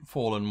known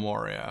fallen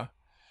warrior,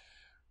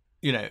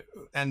 you know,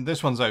 and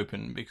this one's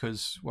open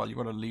because, well, you've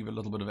got to leave a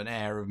little bit of an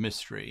air of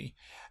mystery.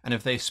 And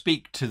if they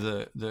speak to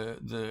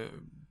the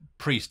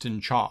priest in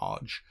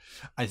charge,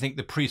 I think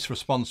the priest's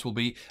response will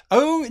be,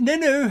 "Oh,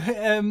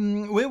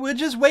 no, we're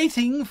just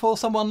waiting for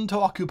someone to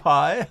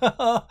occupy."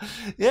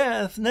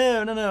 Yes,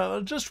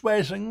 no, just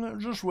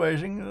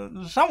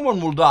waiting.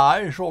 Someone will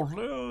die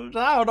shortly.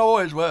 That's how it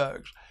always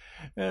works.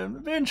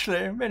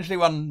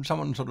 Eventually,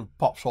 someone sort of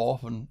pops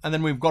off, and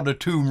then we've got a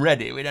tomb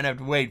ready. We don't have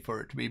to wait for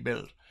it to be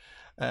built.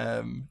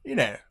 You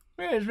know,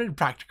 it's very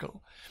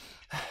practical.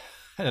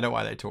 I don't know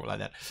why they talk like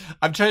that.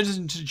 I've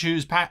chosen to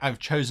choose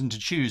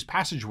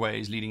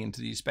passageways leading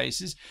into these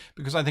spaces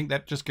because I think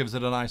that just gives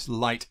it a nice,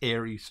 light,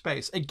 airy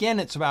space. Again,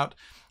 it's about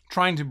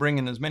trying to bring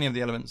in as many of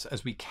the elements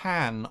as we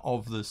can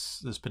of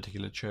this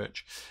particular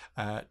church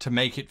to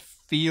make it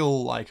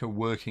feel like a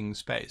working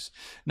space.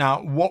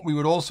 Now, what we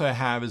would also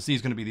have is these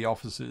are going to be the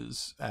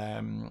offices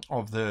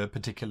of the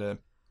particular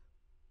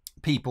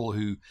people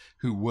who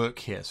work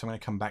here. So I'm going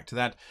to come back to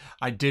that.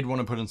 I did want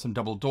to put in some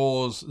double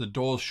doors. The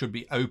doors should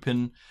be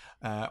open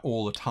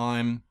all the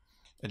time.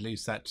 At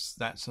least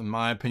that's in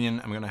my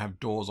opinion. I'm going to have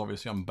doors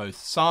obviously on both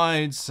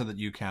sides so that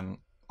you can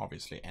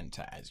obviously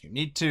enter as you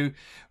need to.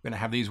 We're going to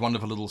have these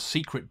wonderful little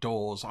secret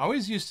doors. I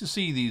always used to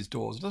see these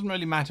doors. It doesn't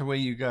really matter where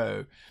you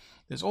go.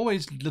 There's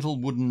always little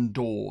wooden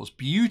doors,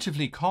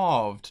 beautifully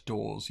carved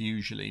doors,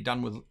 usually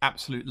done with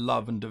absolute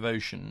love and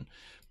devotion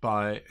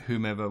by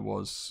whomever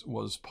was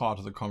part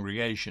of the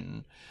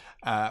congregation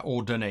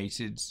or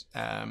donated.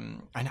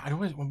 And I'd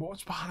always wonder,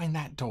 what's behind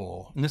that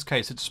door? In this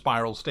case, it's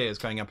spiral stairs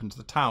going up into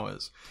the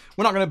towers.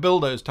 We're not going to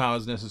build those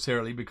towers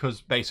necessarily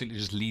because basically it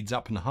just leads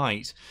up in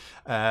height.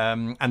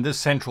 And this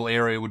central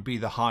area would be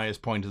the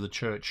highest point of the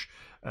church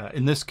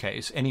in this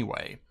case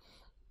anyway.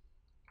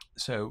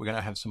 So we're going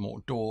to have some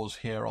more doors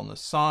here on the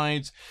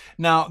sides.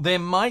 Now, there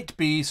might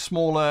be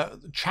smaller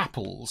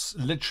chapels,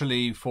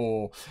 literally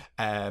for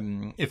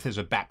if there's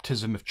a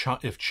baptism,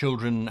 if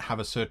children have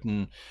a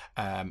certain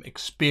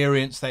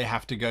experience they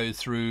have to go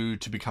through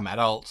to become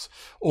adults.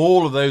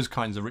 All of those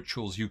kinds of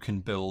rituals you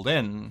can build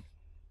in.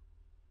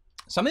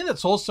 Something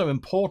that's also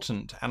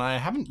important, and I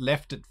haven't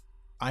left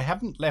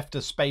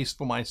a space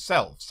for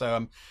myself, so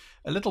I'm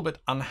a little bit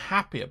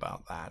unhappy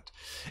about that,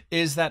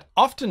 is that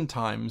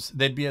oftentimes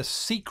there'd be a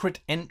secret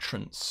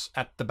entrance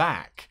at the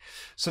back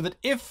so that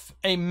if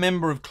a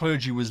member of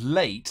clergy was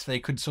late, they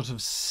could sort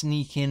of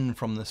sneak in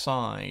from the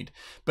side.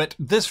 But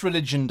this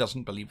religion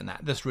doesn't believe in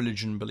that. This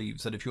religion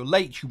believes that if you're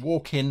late, you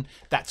walk in,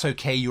 that's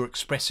okay, you're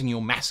expressing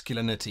your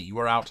masculinity. You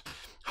were out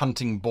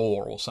hunting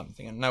boar or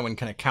something, and no one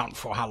can account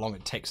for how long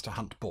it takes to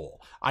hunt boar.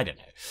 I don't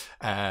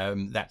know.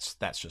 That's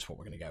just what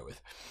we're going to go with.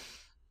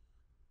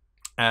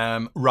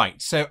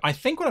 Right, so I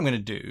think what I'm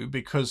going to do,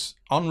 because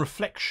on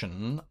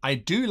reflection, I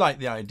do like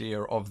the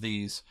idea of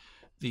these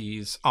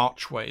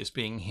archways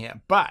being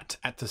here, but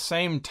at the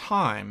same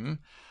time,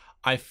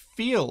 I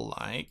feel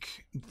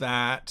like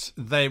that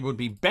they would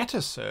be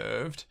better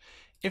served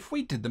if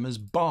we did them as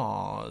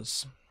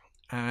bars.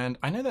 And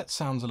I know that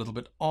sounds a little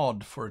bit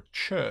odd for a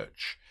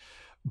church,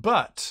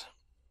 but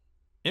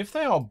if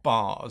they are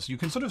bars, you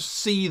can sort of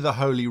see the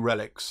holy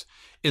relics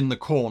in the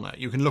corner.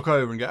 You can look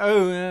over and go,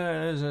 oh, yeah,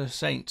 there's a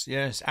saint.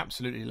 Yes,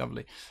 absolutely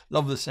lovely.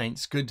 Love the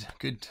saints. Good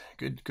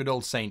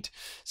old saint.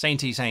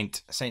 Sainty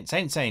saint.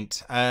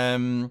 Saint.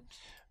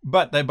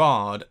 But they're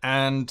barred,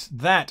 and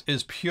that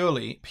is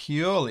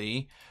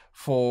purely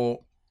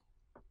for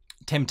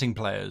tempting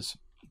players.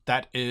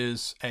 That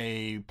is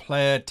a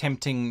player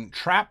tempting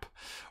trap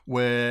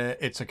where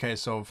it's a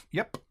case of,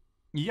 yep.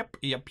 You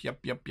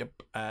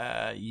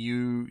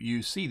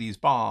see these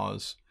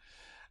bars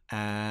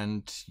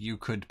and you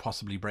could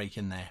possibly break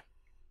in there.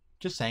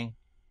 Just saying.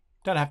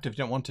 Don't have to if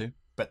you don't want to,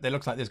 but it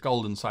looks like there's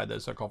gold inside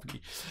those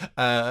sarcophagi.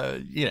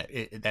 You know,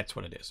 that's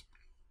what it is.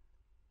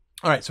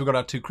 All right, so we've got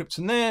our two crypts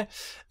in there.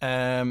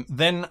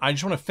 Then I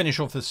just want to finish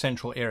off the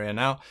central area.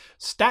 Now,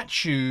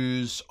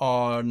 statues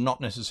are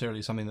not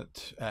necessarily something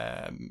that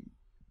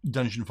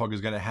DungeonFog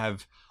is going to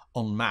have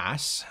en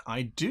masse.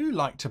 I do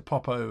like to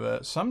pop over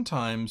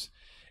sometimes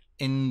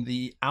in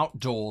the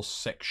outdoors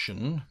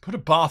section, put a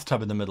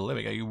bathtub in the middle. There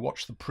we go. You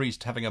watch the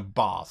priest having a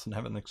bath and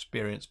have an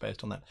experience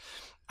based on that.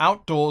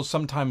 Outdoors,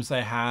 sometimes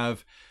they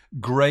have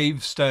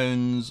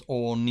gravestones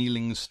or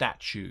kneeling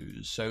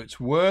statues. So it's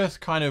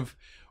worth kind of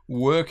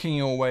working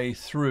your way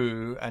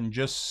through and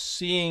just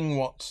seeing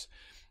what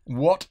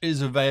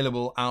is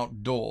available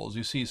outdoors.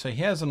 You see, so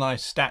here's a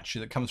nice statue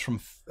that comes from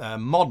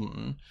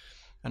Modern.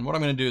 And what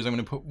I'm going to do is I'm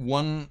going to put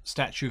one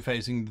statue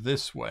facing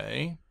this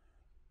way.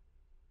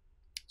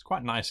 It's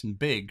quite nice and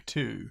big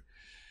too.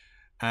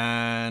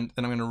 And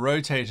then I'm going to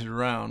rotate it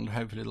around.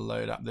 Hopefully it'll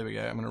load up. There we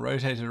go. I'm going to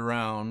rotate it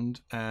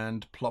around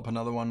and plop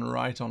another one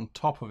right on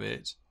top of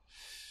it.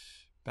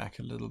 Back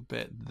a little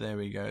bit. There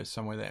we go.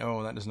 Somewhere there.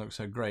 Oh, that doesn't look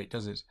so great,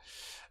 does it?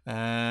 All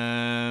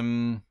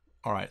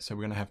right, so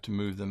we're going to have to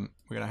move them.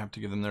 We're going to have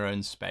to give them their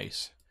own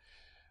space.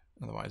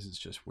 Otherwise, it's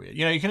just weird.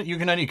 You know, you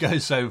can only go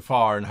so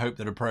far and hope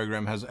that a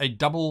program has a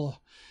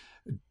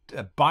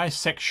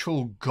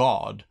bisexual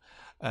god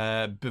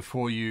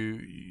before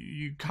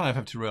you kind of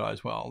have to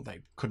realize, well, they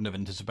couldn't have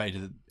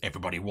anticipated that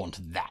everybody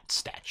wanted that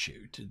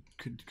statue.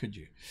 Could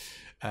you?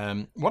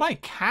 What I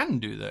can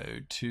do, though,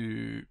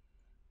 to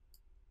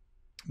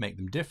make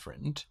them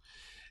different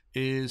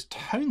is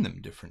tone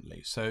them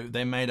differently. So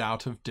they're made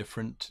out of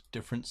different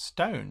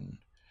stone.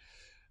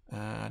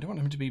 I don't want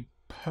them to be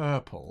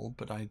purple,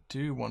 but I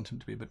do want them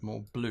to be a bit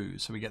more blue.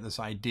 So we get this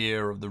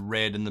idea of the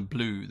red and the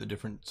blue, the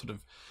different sort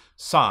of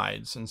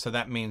sides. And so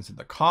that means that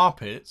the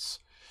carpets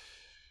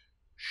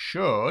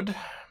should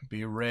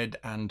be red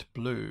and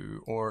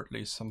blue, or at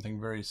least something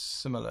very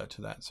similar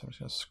to that. So I'm just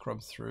going to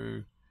scrub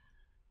through.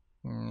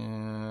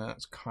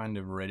 That's kind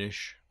of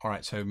reddish. All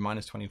right, so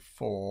minus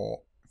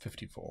 24,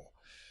 54.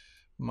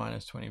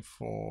 Minus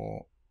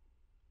 24,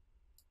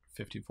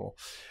 54.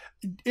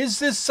 Is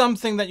this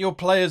something that your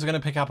players are going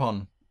to pick up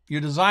on?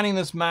 You're designing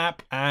this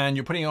map and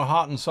you're putting your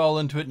heart and soul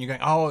into it, and you're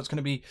going, oh, it's going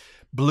to be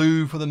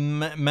blue for the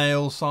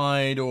male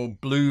side or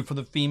blue for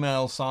the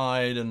female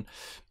side, and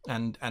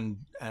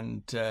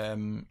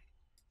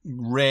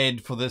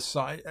red for this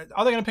side.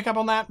 Are they going to pick up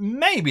on that?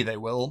 Maybe they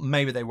will,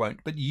 maybe they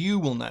won't, but you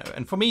will know.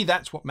 And for me,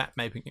 that's what map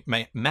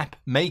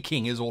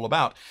making is all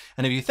about.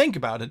 And if you think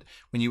about it,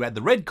 when you add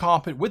the red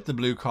carpet with the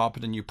blue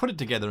carpet and you put it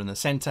together in the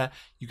center,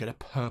 you get a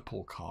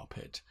purple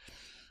carpet.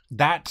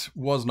 That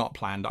was not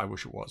planned. I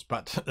wish it was,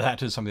 but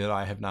that is something that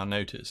I have now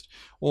noticed.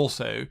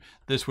 Also,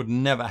 this would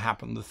never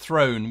happen. The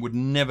throne would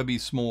never be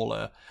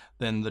smaller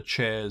than the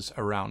chairs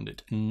around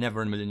it.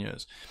 Never in a million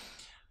years.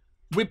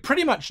 We're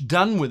pretty much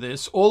done with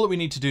this. All that we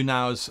need to do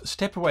now is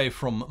step away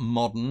from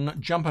modern,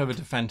 jump over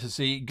to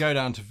fantasy, go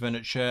down to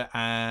furniture.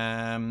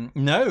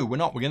 No, we're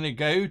not. We're going to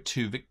go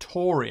to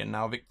Victorian.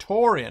 Now,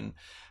 Victorian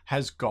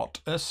has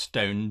got a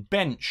stone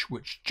bench,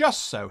 which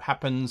just so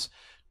happens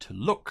to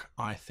look,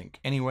 I think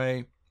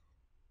anyway,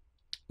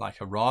 like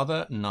a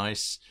rather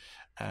nice,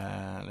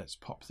 let's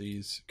pop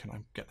these. Can I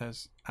get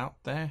those out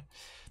there?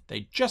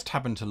 They just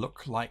happen to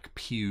look like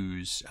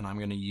pews, and I'm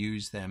going to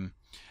use them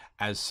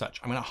as such.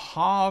 I'm going to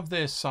halve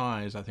their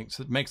size, I think,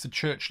 so it makes the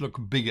church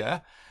look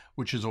bigger,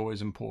 which is always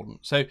important.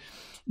 So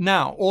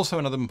now, also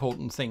another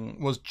important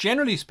thing was,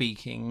 generally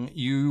speaking,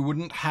 you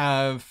wouldn't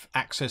have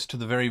access to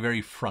the very,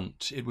 very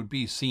front. It would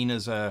be seen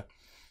as a,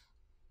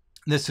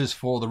 this is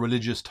for the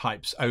religious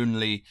types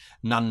only,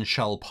 none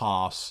shall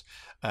pass.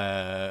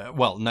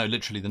 Well, no,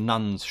 literally the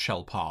nuns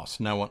shall pass.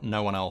 No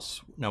one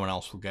else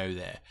will go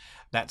there.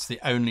 That's the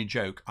only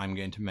joke I'm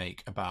going to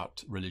make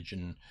about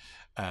religion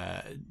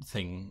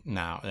thing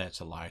now. That's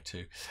a lie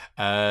too.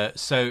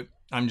 So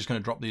I'm just going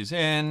to drop these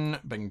in.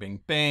 Bing,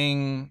 bing,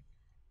 bing.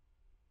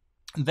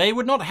 They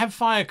would not have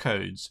fire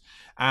codes,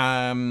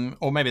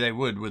 or maybe they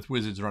would with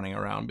wizards running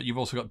around, but you've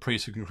also got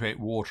priests who can create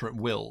water at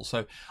will.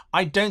 So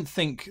I don't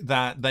think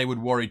that they would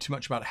worry too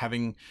much about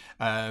having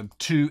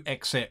two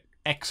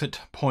exit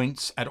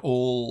points at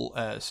all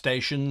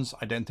stations.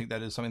 I don't think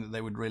that is something that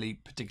they would really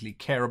particularly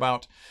care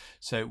about.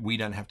 So we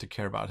don't have to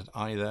care about it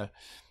either.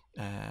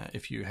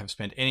 If you have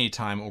spent any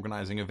time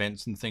organizing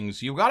events and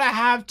things, you've got to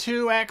have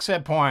two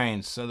exit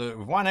points. So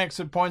that if one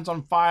exit point's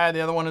on fire,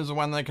 the other one is the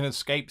one they can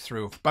escape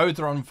through. If both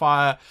are on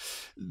fire,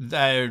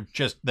 then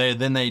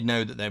they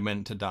know that they're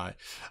meant to die.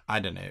 I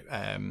don't know.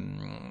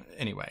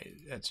 Anyway,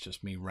 it's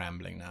just me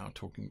rambling now,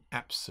 talking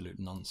absolute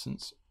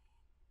nonsense.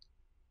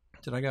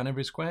 Did I go on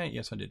every square?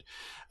 Yes, I did.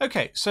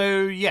 Okay,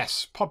 so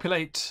yes,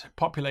 populate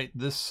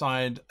this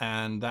side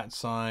and that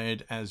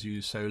side as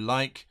you so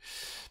like.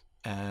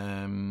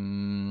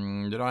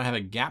 Did I have a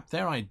gap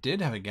there? I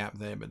did have a gap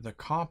there, but the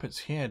carpets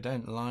here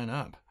don't line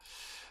up.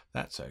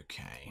 That's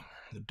okay.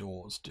 The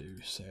doors do,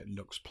 so it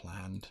looks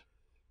planned.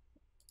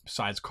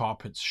 Besides,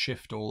 carpets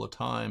shift all the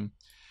time.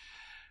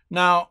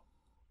 Now,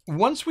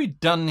 once we're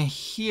done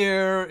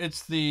here,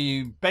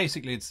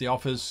 basically it's the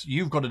office.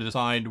 You've got to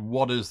decide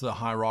what is the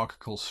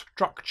hierarchical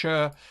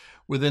structure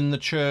within the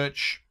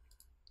church,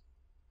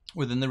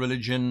 within the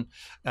religion.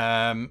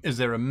 Is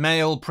there a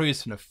male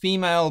priest and a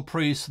female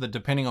priest, so that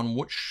depending on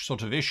which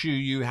sort of issue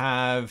you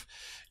have,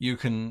 you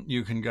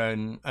can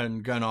go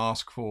and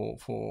ask for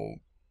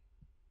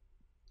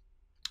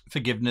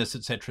forgiveness,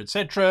 etc.,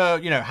 etc.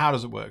 You know, how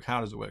does it work?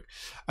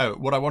 Oh,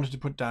 what I wanted to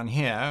put down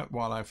here,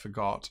 while I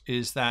forgot,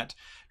 is that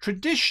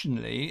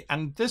traditionally,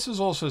 and this is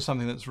also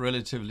something that's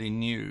relatively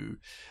new,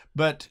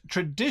 but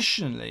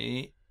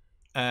traditionally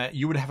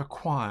you would have a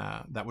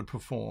choir that would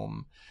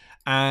perform,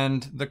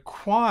 and the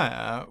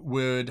choir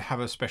would have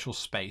a special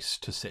space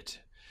to sit.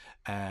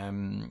 What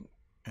am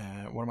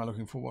I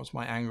looking for? What's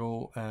my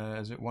angle?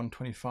 Is it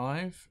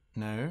 125?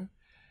 No,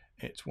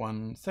 it's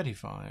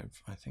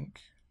 135, I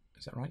think.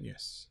 Is that right?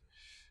 Yes.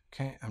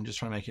 Okay, I'm just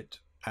trying to make it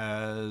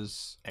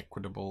as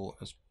equitable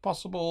as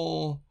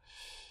possible.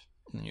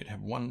 And you'd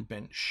have one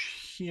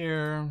bench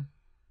here,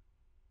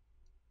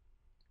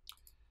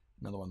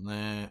 another one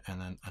there,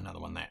 and then another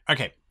one there.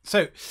 Okay,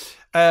 so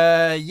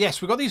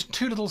yes, we've got these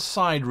two little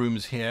side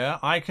rooms here.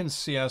 I can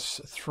see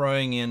us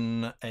throwing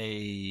in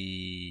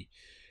a,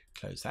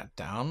 close that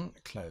down.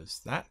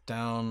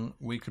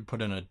 We could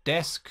put in a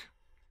desk.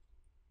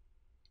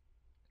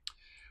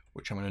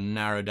 which I'm going to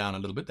narrow down a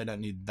little bit. They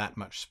don't need that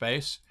much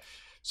space.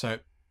 So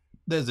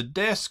there's a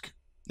desk.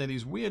 There are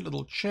these weird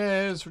little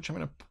chairs, which I'm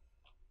going to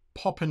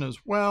pop in as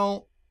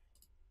well.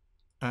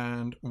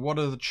 And what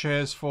are the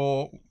chairs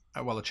for?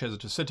 Well, the chairs are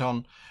to sit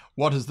on.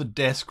 What is the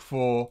desk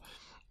for?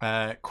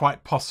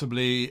 Quite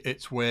possibly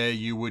it's where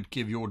you would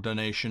give your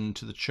donation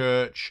to the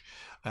church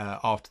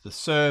after the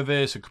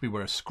service. It could be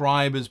where a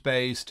scribe is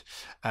based.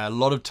 A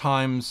lot of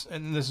times,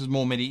 and this is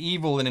more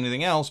medieval than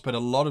anything else, but a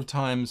lot of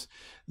times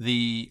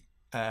the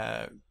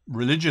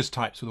religious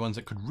types were the ones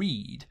that could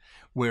read,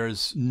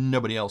 whereas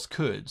nobody else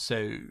could.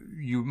 So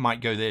you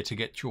might go there to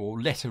get your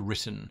letter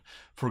written,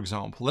 for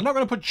example. They're not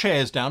going to put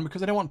chairs down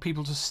because they don't want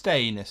people to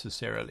stay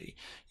necessarily.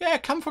 Yeah,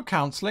 come for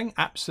counselling,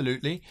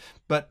 absolutely,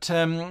 but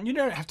you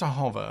don't have to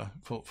hover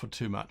for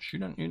too much. You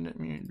don't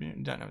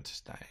have to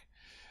stay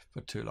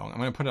for too long. I'm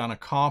going to put on a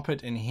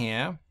carpet in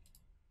here. I'm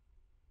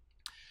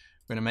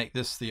going to make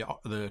this the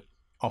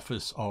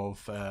office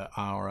of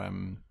our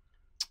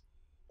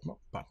what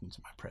buttons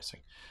am I pressing?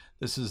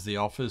 This is the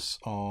office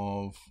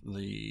of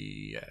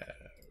the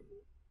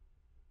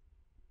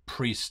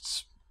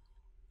priest's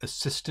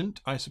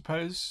assistant, I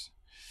suppose.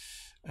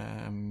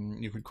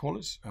 You could call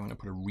it. I'm going to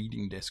put a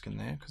reading desk in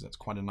there because that's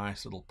quite a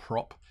nice little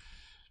prop.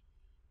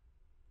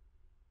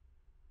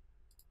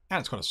 And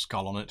it's got a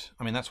skull on it.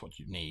 I mean, that's what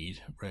you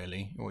need,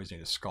 really. You always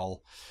need a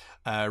skull.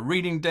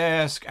 Reading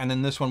desk, and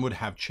then this one would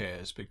have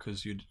chairs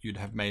because you'd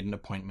have made an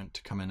appointment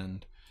to come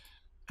in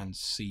and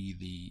see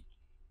the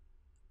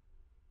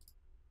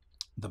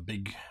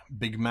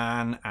big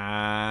man.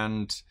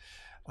 And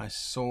I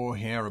saw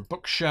here a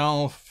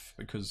bookshelf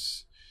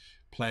because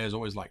players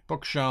always like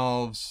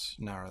bookshelves.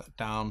 Narrow that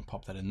down,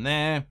 pop that in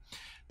there.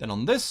 Then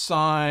on this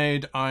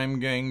side, I'm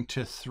going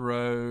to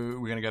we're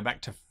going to go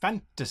back to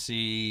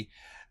fantasy,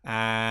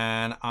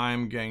 and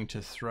I'm going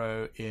to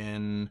throw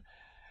in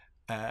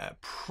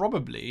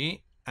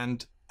probably,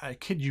 and I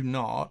kid you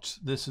not,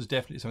 this is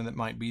definitely something that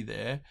might be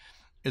there,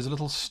 is a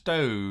little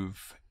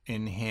stove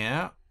in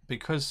here,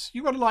 because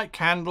you've got to light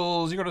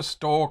candles, you've got to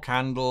store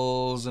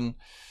candles, and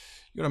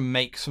you've got to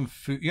make some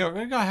food. You've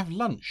got to have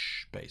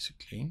lunch,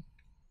 basically,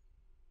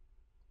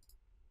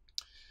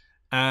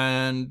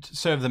 and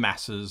serve the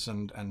masses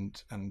and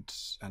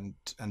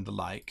the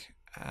like,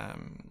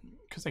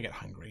 because they get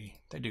hungry.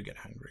 They do get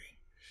hungry.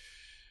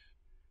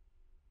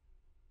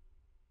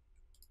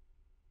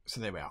 So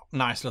there we are.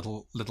 Nice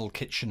little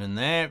kitchen in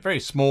there. Very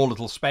small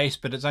little space,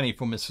 but it's only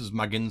for Mrs.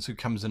 Muggins, who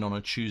comes in on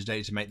a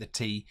Tuesday to make the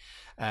tea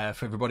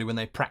for everybody when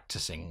they're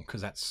practicing,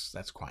 because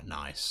that's quite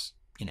nice,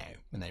 you know,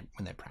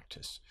 when they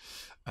practice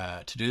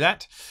to do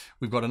that.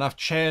 We've got enough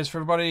chairs for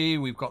everybody.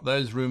 We've got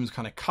those rooms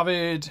kind of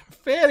covered.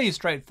 Fairly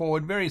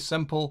straightforward, very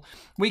simple.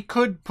 We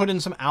could put in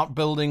some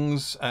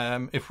outbuildings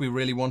if we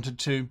really wanted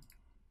to.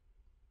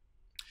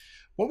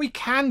 What we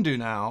can do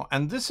now,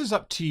 and this is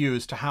up to you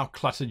as to how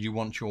cluttered you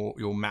want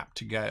your map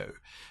to go,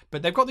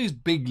 but they've got these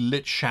big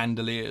lit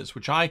chandeliers,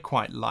 which I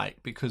quite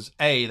like because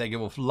A, they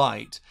give off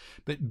light,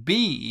 but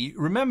B,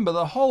 remember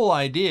the whole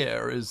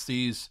idea is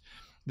these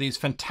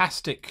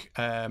fantastic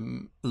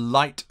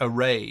light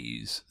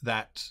arrays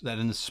that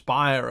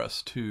inspire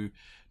us to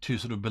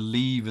sort of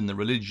believe in the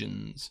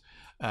religions,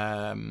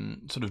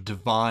 sort of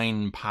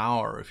divine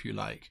power, if you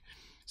like.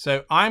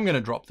 So I'm going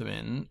to drop them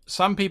in.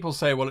 Some people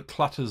say, well, it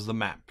clutters the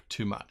map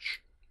too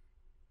much.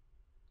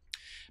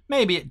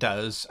 Maybe it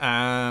does.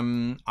 I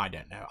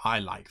don't know. I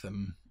like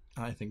them.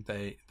 I think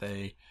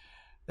they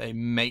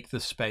make the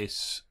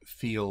space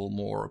feel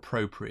more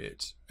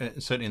appropriate,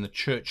 certainly in the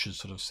church's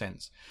sort of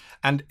sense.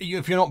 And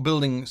if you're not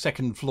building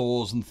second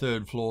floors and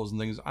third floors and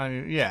things,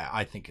 yeah,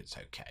 I think it's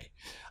okay.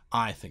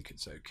 I think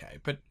it's okay.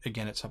 But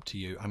again, it's up to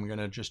you. I'm going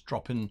to just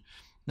drop in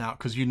now,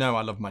 because you know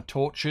I love my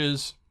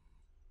torches.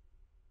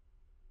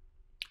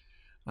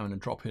 I'm going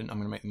to drop in, I'm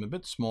going to make them a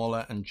bit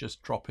smaller and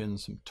just drop in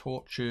some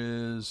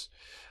torches,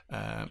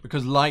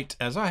 because light,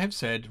 as I have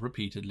said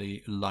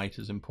repeatedly, light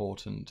is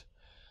important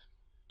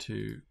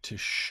to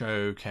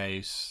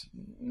showcase,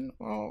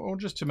 or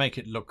just to make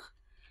it look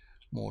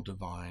more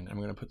divine. I'm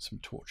going to put some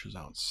torches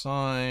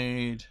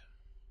outside.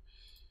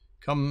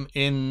 Come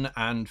in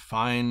and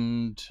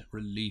find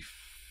relief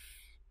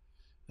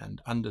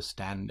and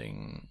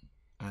understanding.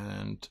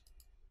 And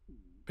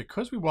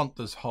because we want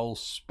this whole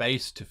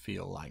space to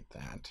feel like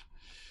that,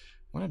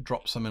 I'm going to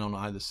drop some in on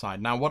either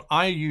side. Now, what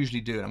I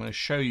usually do, and I'm going to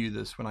show you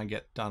this when I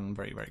get done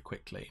very, very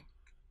quickly.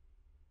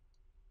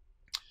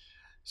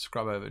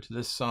 Scrub over to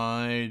this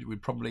side. We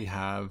probably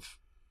have,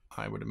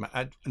 I would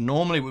imagine,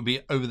 normally it would be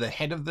over the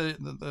head of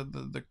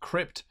the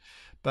crypt,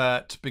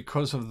 but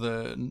because of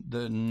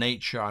the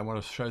nature, I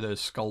want to show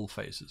those skull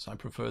faces. I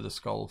prefer the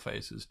skull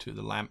faces to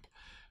the lamp,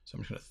 so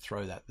I'm just going to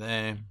throw that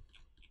there.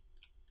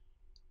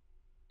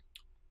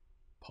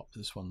 Pop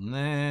this one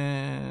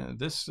there.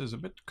 This is a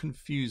bit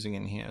confusing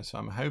in here, so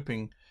I'm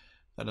hoping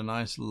that a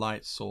nice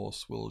light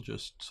source will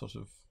just sort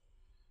of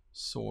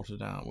sort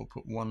it out. We'll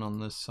put one on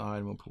this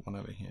side, we'll put one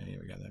over here. Here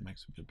we go, that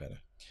makes it a bit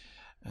better.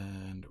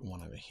 And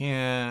one over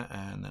here,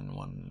 and then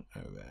one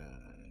over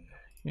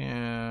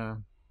here,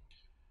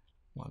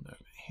 one over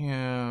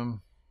here.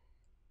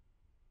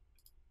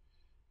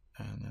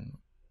 and then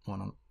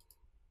one on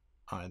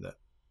either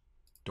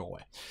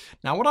doorway.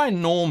 Now what I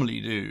normally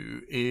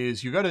do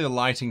is you go to the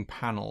lighting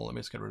panel. Let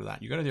me just get rid of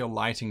that. You go to your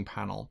lighting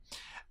panel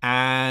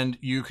and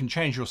you can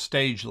change your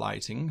stage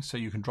lighting. So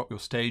you can drop your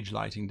stage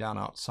lighting down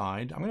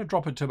outside. I'm going to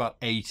drop it to about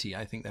 80.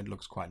 I think that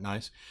looks quite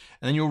nice.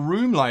 And then your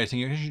room lighting,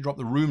 you can actually drop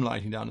the room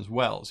lighting down as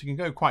well. So you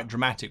can go quite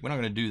dramatic. We're not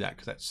going to do that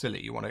because that's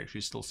silly. You want to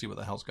actually still see what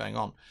the hell's going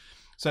on.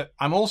 So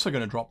I'm also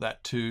going to drop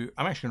that to,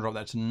 I'm actually going to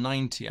drop that to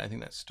 90. I think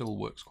that still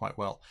works quite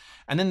well.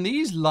 And then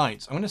these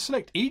lights, I'm going to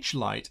select each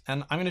light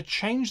and I'm going to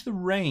change the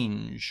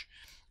range.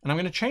 And I'm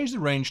going to change the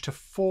range to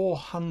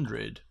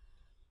 400,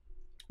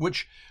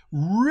 which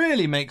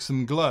really makes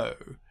them glow.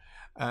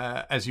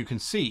 As you can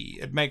see,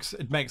 it makes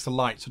the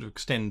light sort of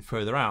extend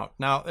further out.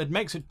 Now, it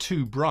makes it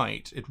too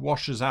bright. It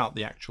washes out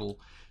the actual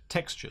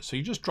texture. So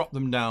you just drop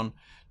them down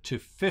to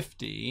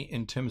 50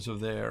 in terms of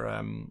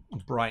their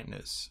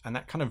brightness, and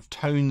that kind of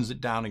tones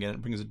it down again.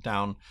 It brings it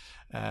down,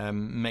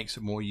 makes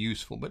it more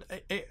useful. But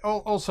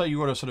also you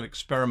got to sort of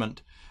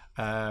experiment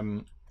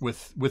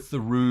with the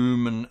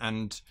room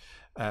and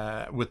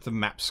with the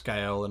map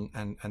scale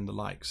and the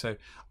like. So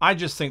I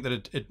just think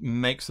that it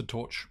makes the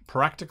torch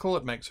practical,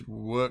 it makes it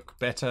work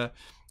better,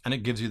 and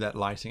it gives you that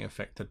lighting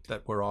effect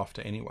that we're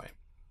after anyway.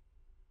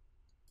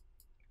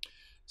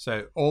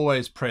 So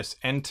always press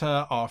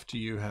enter after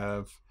you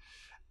have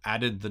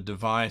added the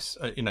device,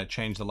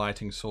 change the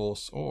lighting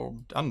source, or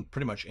done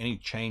pretty much any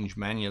change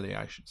manually,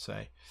 I should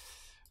say.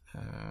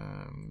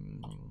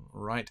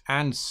 Right,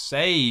 and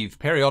save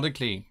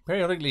periodically.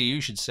 Periodically,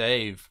 you should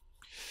save.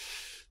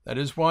 That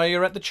is why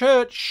you're at the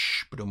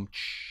church.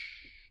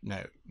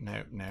 No,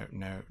 no, no,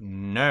 no,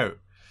 no.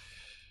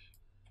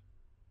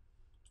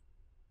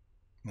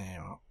 There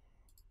you are.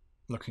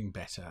 Looking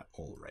better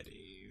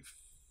already.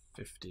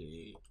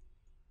 50,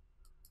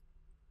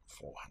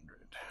 400.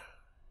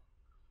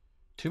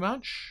 Too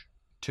much?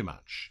 Too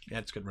much. Yeah,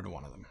 let's get rid of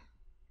one of them.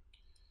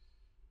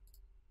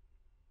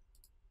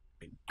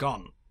 Be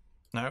gone.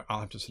 No, I'll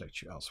have to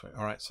select you elsewhere.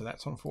 All right, so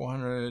that's on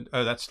 400.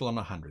 Oh, that's still on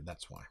 100.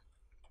 That's why.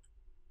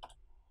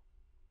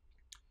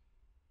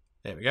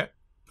 There we go.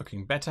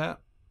 Looking better.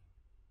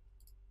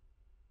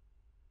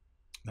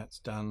 That's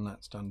done.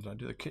 That's done. Did I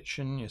do the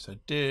kitchen? Yes, I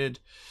did.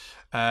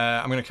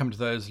 I'm going to come to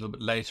those a little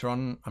bit later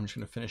on. I'm just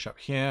going to finish up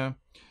here.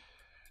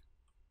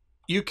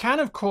 You can,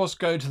 of course,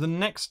 go to the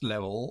next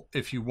level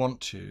if you want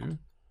to.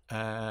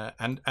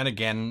 And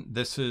again,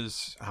 this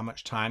is how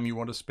much time you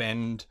want to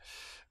spend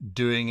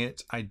doing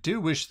it. I do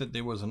wish that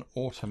there was an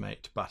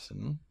automate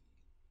button.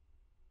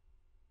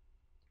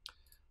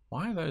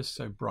 Why are those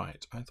so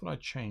bright? I thought I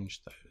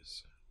changed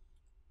those.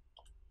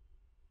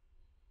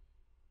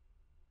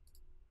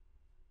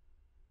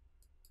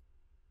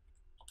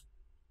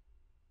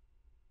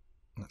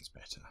 That's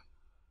better.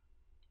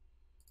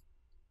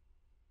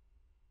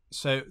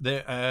 So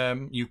there,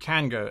 you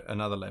can go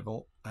another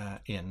level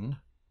in.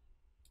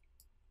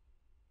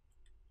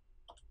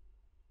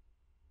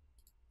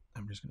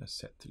 I'm just going to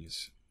set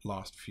these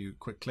last few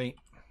quickly.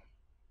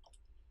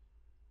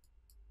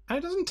 And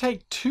it doesn't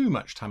take too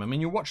much time. I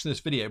mean, you're watching this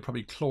video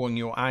probably clawing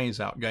your eyes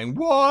out going,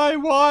 why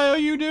are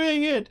you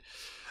doing it?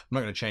 I'm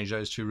not going to change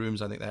those two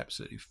rooms. I think they're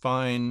absolutely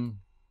fine.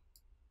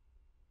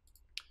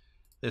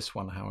 This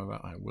one, however,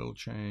 I will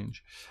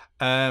change.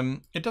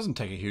 It doesn't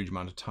take a huge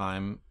amount of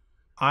time.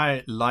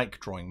 I like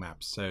drawing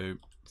maps, so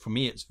for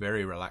me it's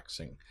very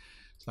relaxing.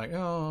 It's like,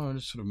 oh,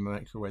 just sort of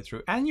make your way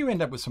through. And you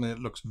end up with something that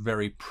looks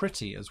very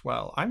pretty as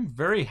well. I'm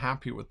very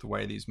happy with the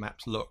way these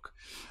maps look,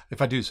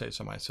 if I do say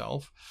so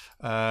myself.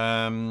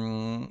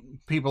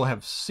 People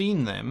have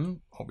seen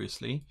them,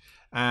 obviously,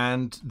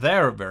 and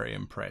they're very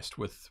impressed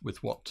with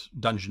what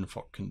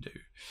DungeonFog can do.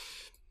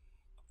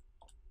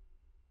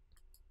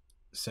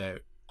 So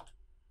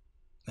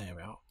there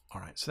we are. All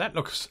right, so that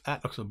looks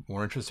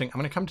more interesting. I'm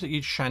going to come to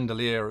each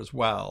chandelier as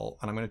well,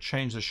 and I'm going to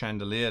change the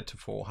chandelier to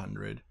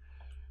 400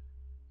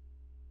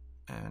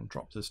 and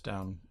drop this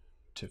down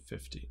to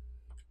 50.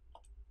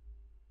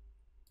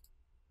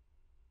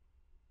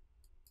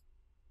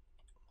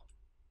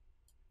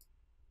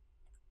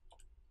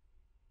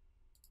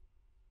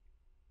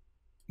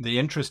 The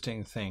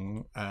interesting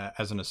thing,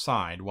 as an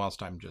aside,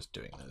 whilst I'm just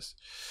doing this,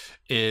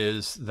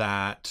 is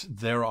that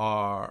there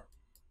are,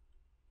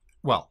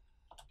 well,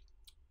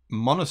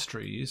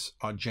 monasteries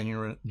are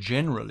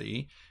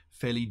generally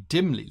fairly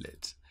dimly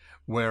lit,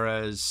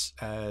 whereas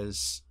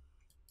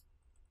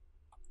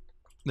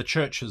the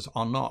churches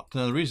are not.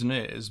 Now, the reason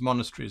is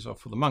monasteries are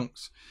for the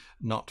monks,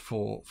 not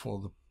for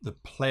the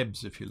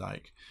plebs, if you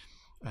like.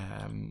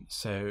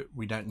 So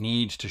we don't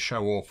need to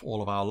show off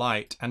all of our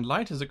light, and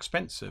light is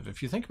expensive.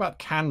 If you think about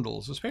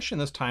candles, especially in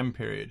this time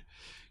period,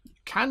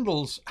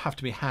 candles have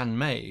to be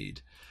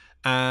handmade.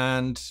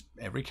 And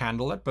every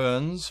candle that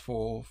burns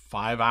for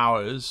 5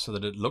 hours so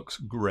that it looks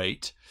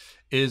great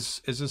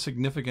is a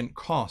significant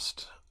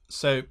cost.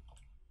 So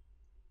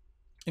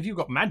if you've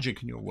got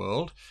magic in your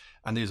world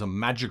and these are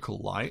magical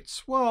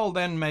lights, well,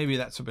 then maybe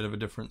that's a bit of a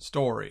different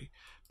story.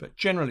 But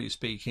generally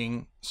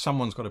speaking,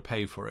 someone's got to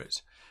pay for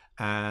it.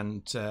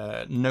 And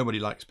nobody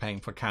likes paying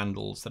for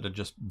candles that are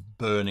just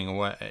burning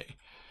away.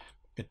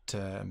 it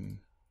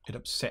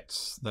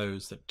upsets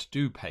those that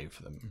do pay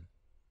for them.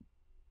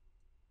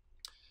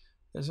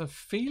 There's a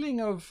feeling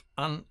of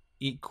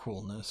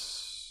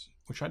unequalness,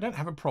 which I don't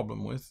have a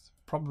problem with.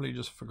 Probably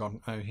just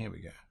forgotten. Oh, here we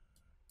go.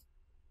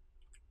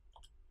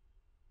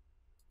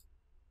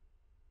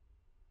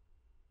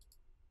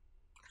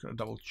 Got to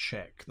double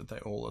check that they're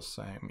all the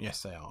same.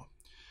 Yes, they are.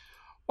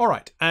 All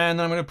right, and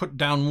then I'm going to put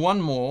down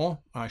one more.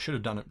 I should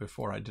have done it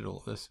before I did all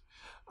of this.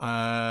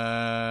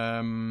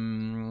 Where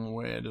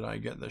did I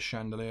get the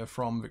chandelier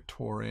from?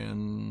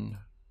 Victorian.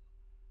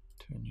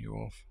 Turn you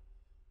off.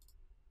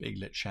 Big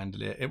lit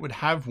chandelier. It would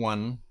have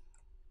one,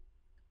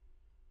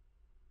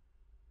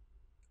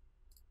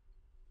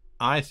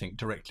 I think,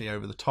 directly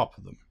over the top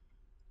of them.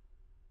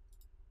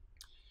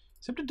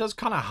 Except it does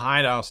kind of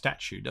hide our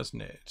statue,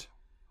 doesn't it?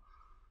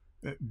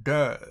 It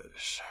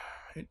does.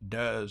 It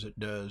does. It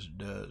does. It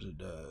does. It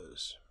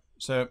does.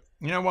 So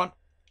you know what?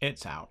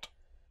 It's out.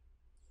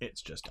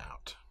 It's just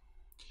out.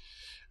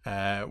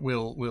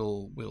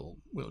 We'll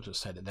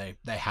just say that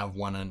they have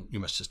one, and you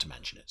must just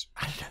imagine it.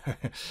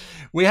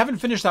 We haven't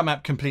finished that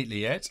map completely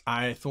yet.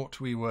 I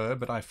thought we were,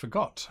 but I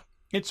forgot.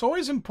 It's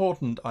always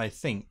important, I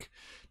think,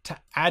 to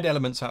add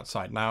elements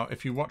outside. Now,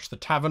 if you watch the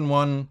tavern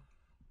one,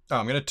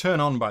 I'm going to turn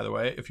on, by the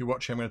way, if you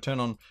watch it, I'm going to turn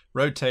on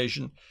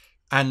rotation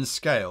and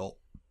scale,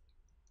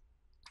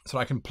 so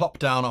I can plop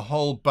down a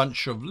whole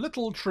bunch of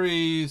little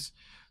trees,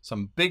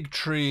 some big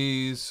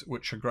trees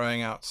which are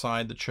growing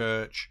outside the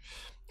church.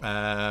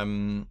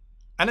 And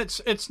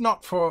it's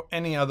not for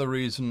any other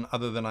reason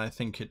other than I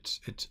think it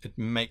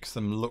makes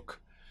them look,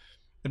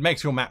 it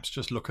makes your maps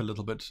just look a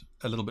little bit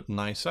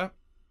nicer.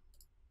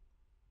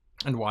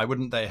 And why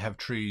wouldn't they have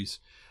trees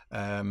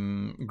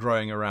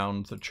growing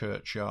around the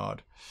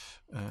churchyard,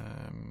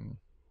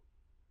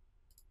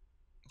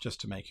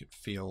 just to make it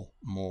feel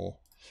more.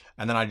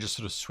 And then I just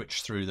sort of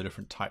switch through the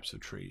different types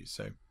of trees.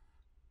 So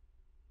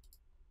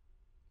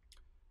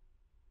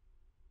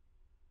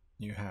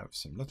you have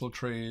some little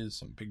trees,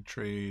 some big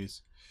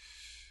trees,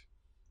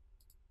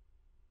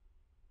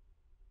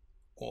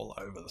 all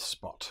over the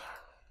spot.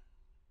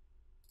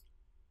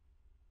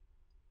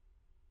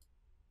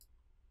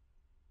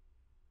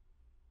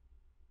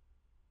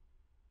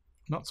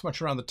 Not so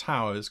much around the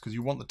towers, because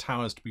you want the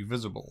towers to be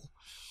visible.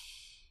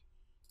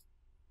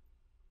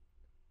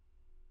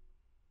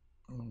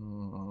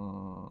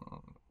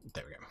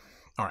 There we go.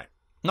 All right.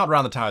 Not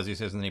around the towers, he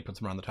says, and then he puts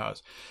them around the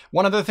towers.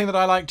 One other thing that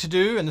I like to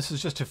do, and this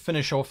is just to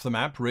finish off the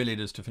map, really it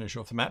is to finish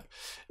off the map,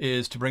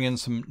 is to bring in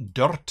some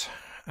dirt,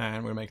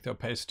 and we'll make the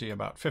opacity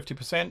about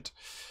 50%,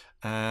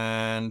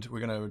 and we're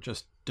going to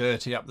just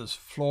dirty up this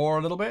floor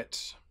a little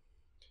bit.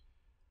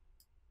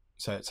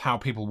 So it's how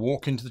people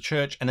walk into the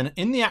church, and then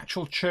in the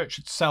actual church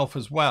itself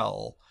as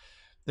well,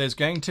 there's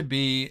going to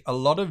be a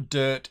lot of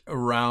dirt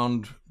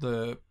around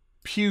the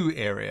pew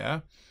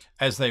area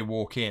as they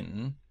walk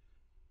in.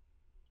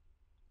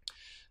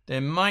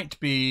 There might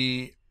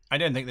be, I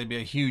don't think there'd be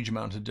a huge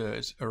amount of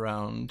dirt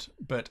around,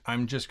 but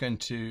I'm just going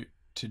to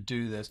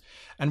do this.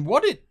 And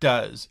what it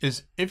does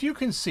is, if you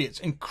can see, it's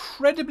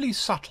incredibly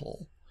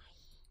subtle,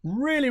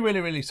 really,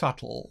 really, really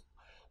subtle,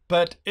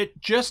 but it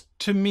just,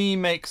 to me,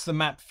 makes the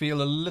map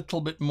feel a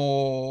little bit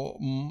more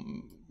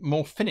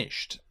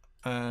finished,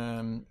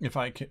 if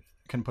I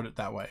can put it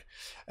that way,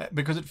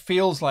 because it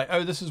feels like,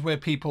 oh, this is where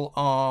people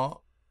are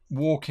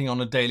walking on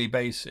a daily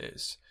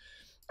basis.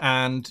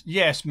 And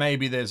yes,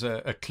 maybe there's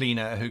a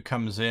cleaner who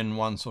comes in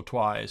once or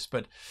twice,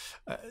 but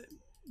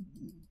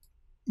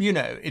you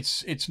know,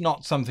 it's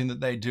not something that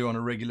they do on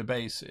a regular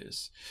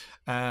basis.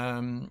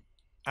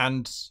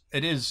 And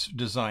it is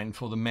designed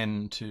for the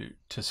men to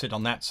sit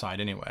on that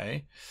side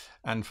anyway,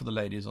 and for the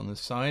ladies on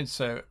this side.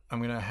 So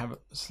I'm going to have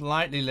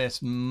slightly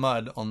less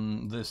mud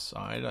on this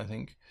side. I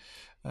think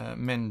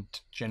men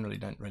generally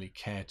don't really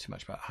care too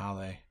much about how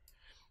they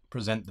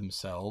present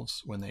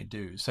themselves when they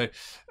do. So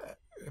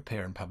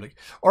appear in public.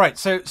 All right,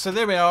 so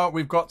there we are.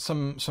 We've got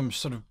some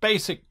sort of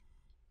basic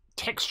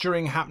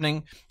texturing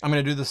happening. I'm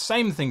going to do the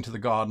same thing to the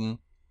garden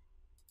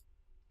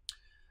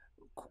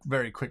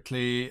very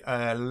quickly.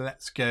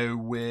 Let's go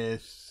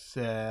with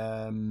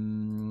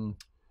don't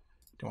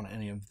want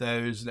any of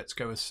those. Let's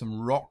go with some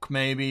rock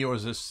maybe, or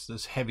is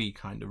this heavy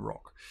kind of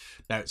rock?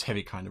 No, it's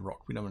heavy kind of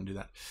rock. We don't want to do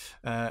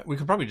that. We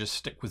could probably just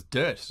stick with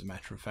dirt, as a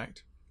matter of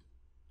fact.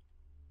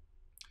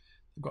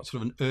 We've got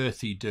sort of an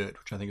earthy dirt,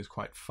 which I think is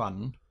quite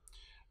fun.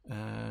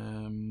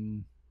 Or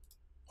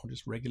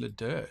just regular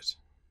dirt.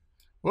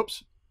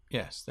 Whoops.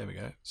 Yes, there we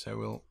go.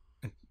 So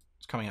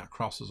it's coming out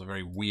across as a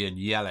very weird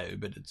yellow,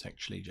 but it's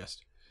actually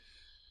just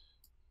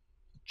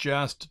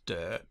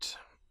dirt.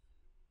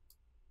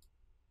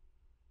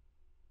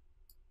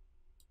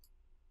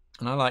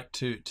 And I like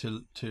to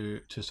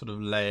sort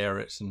of layer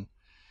it and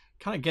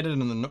kind of get it in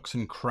the nooks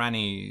and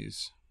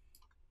crannies.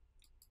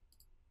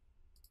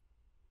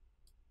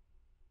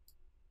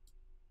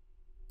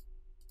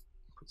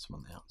 Put some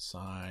on the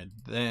outside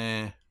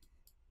there.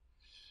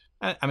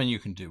 I mean, you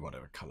can do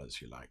whatever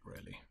colors you like,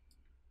 really.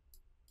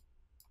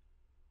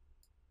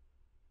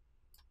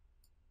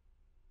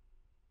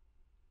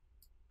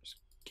 Just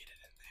get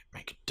it in there.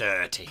 Make it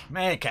dirty.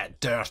 Make it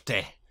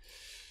dirty.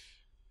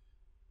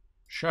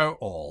 Show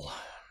all.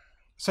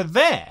 So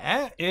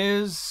there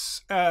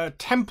is a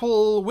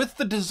temple with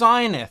the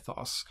design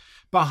ethos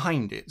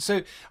behind it.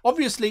 So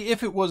obviously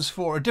if it was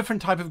for a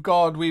different type of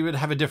god, we would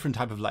have a different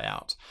type of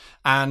layout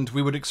and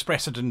we would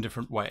express it in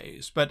different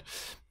ways. But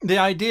the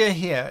idea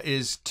here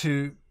is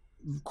to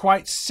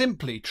quite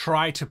simply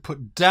try to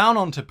put down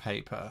onto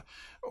paper,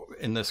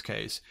 in this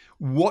case,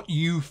 what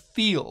you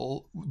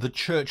feel the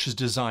church's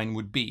design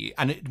would be.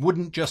 And it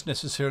wouldn't just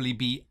necessarily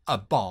be a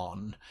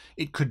barn.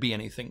 It could be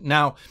anything.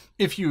 Now,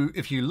 if you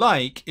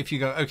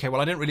go, okay,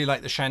 well, I don't really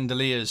like the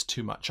chandeliers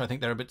too much. I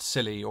think they're a bit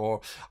silly,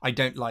 or I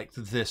don't like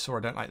this, or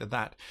I don't like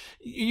that.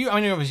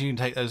 I mean, obviously you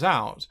can take those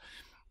out.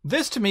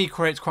 This to me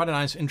creates quite a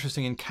nice,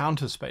 interesting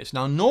encounter space.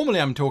 Now,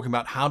 normally I'm talking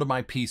about how do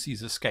my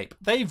PCs escape.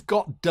 They've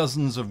got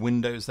dozens of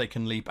windows they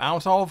can leap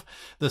out of.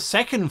 The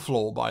second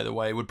floor, by the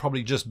way, would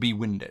probably just be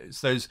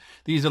windows.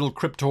 These little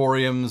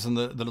cryptoriums and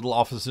the little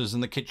offices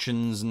and the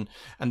kitchens and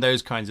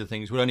those kinds of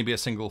things would only be a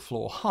single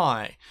floor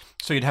high.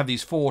 So you'd have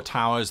these 4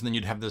 towers, and then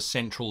you'd have this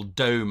central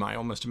dome. I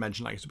almost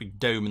imagine like it's a big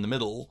dome in the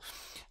middle.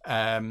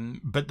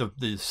 But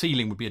the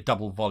ceiling would be a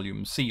double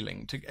volume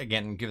ceiling to,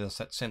 again, give us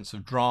that sense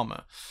of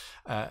drama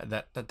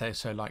that they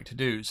so like to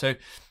do. So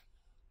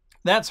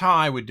that's how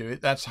I would do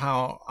it. That's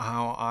how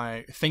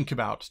I think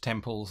about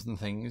temples and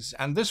things.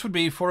 And this would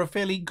be for a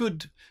fairly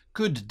good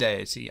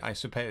deity, I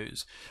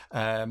suppose.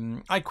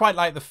 I quite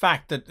like the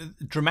fact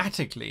that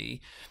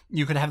dramatically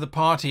you could have the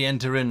party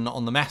enter in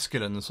on the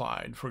masculine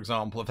side, for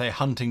example, if they're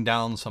hunting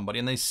down somebody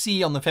and they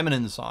see on the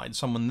feminine side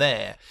someone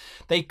there.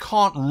 They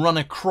can't run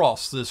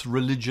across this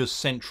religious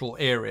central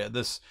area,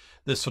 this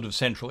sort of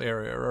central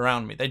area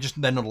around me.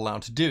 They're not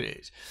allowed to do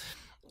it.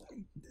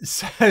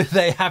 So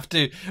they have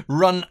to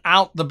run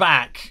out the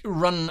back,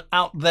 run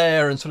out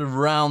there and sort of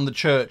round the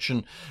church.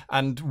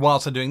 And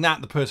whilst they're doing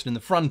that, the person in the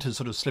front is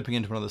sort of slipping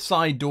into one of the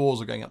side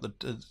doors or going up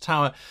the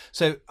tower.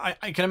 So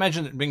I can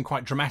imagine it being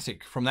quite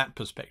dramatic from that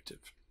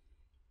perspective.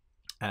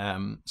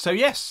 So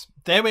yes,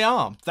 there we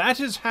are. That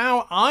is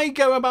how I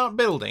go about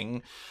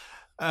building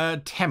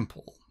a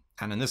temple.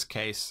 And in this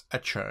case, a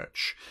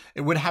church.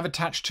 It would have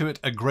attached to it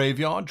a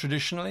graveyard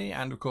traditionally,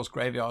 and of course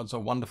graveyards are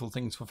wonderful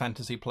things for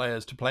fantasy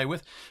players to play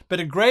with. But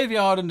a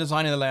graveyard and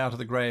designing the layout of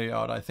the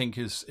graveyard, I think,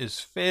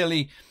 is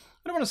fairly,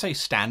 I don't want to say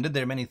standard.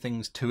 There are many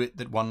things to it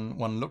that one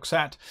looks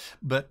at,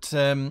 but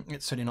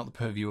it's certainly not the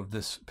purview of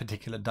this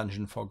particular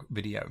DungeonFog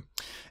video.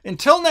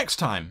 Until next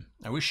time,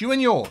 I wish you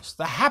and yours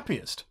the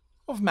happiest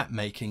of map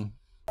making.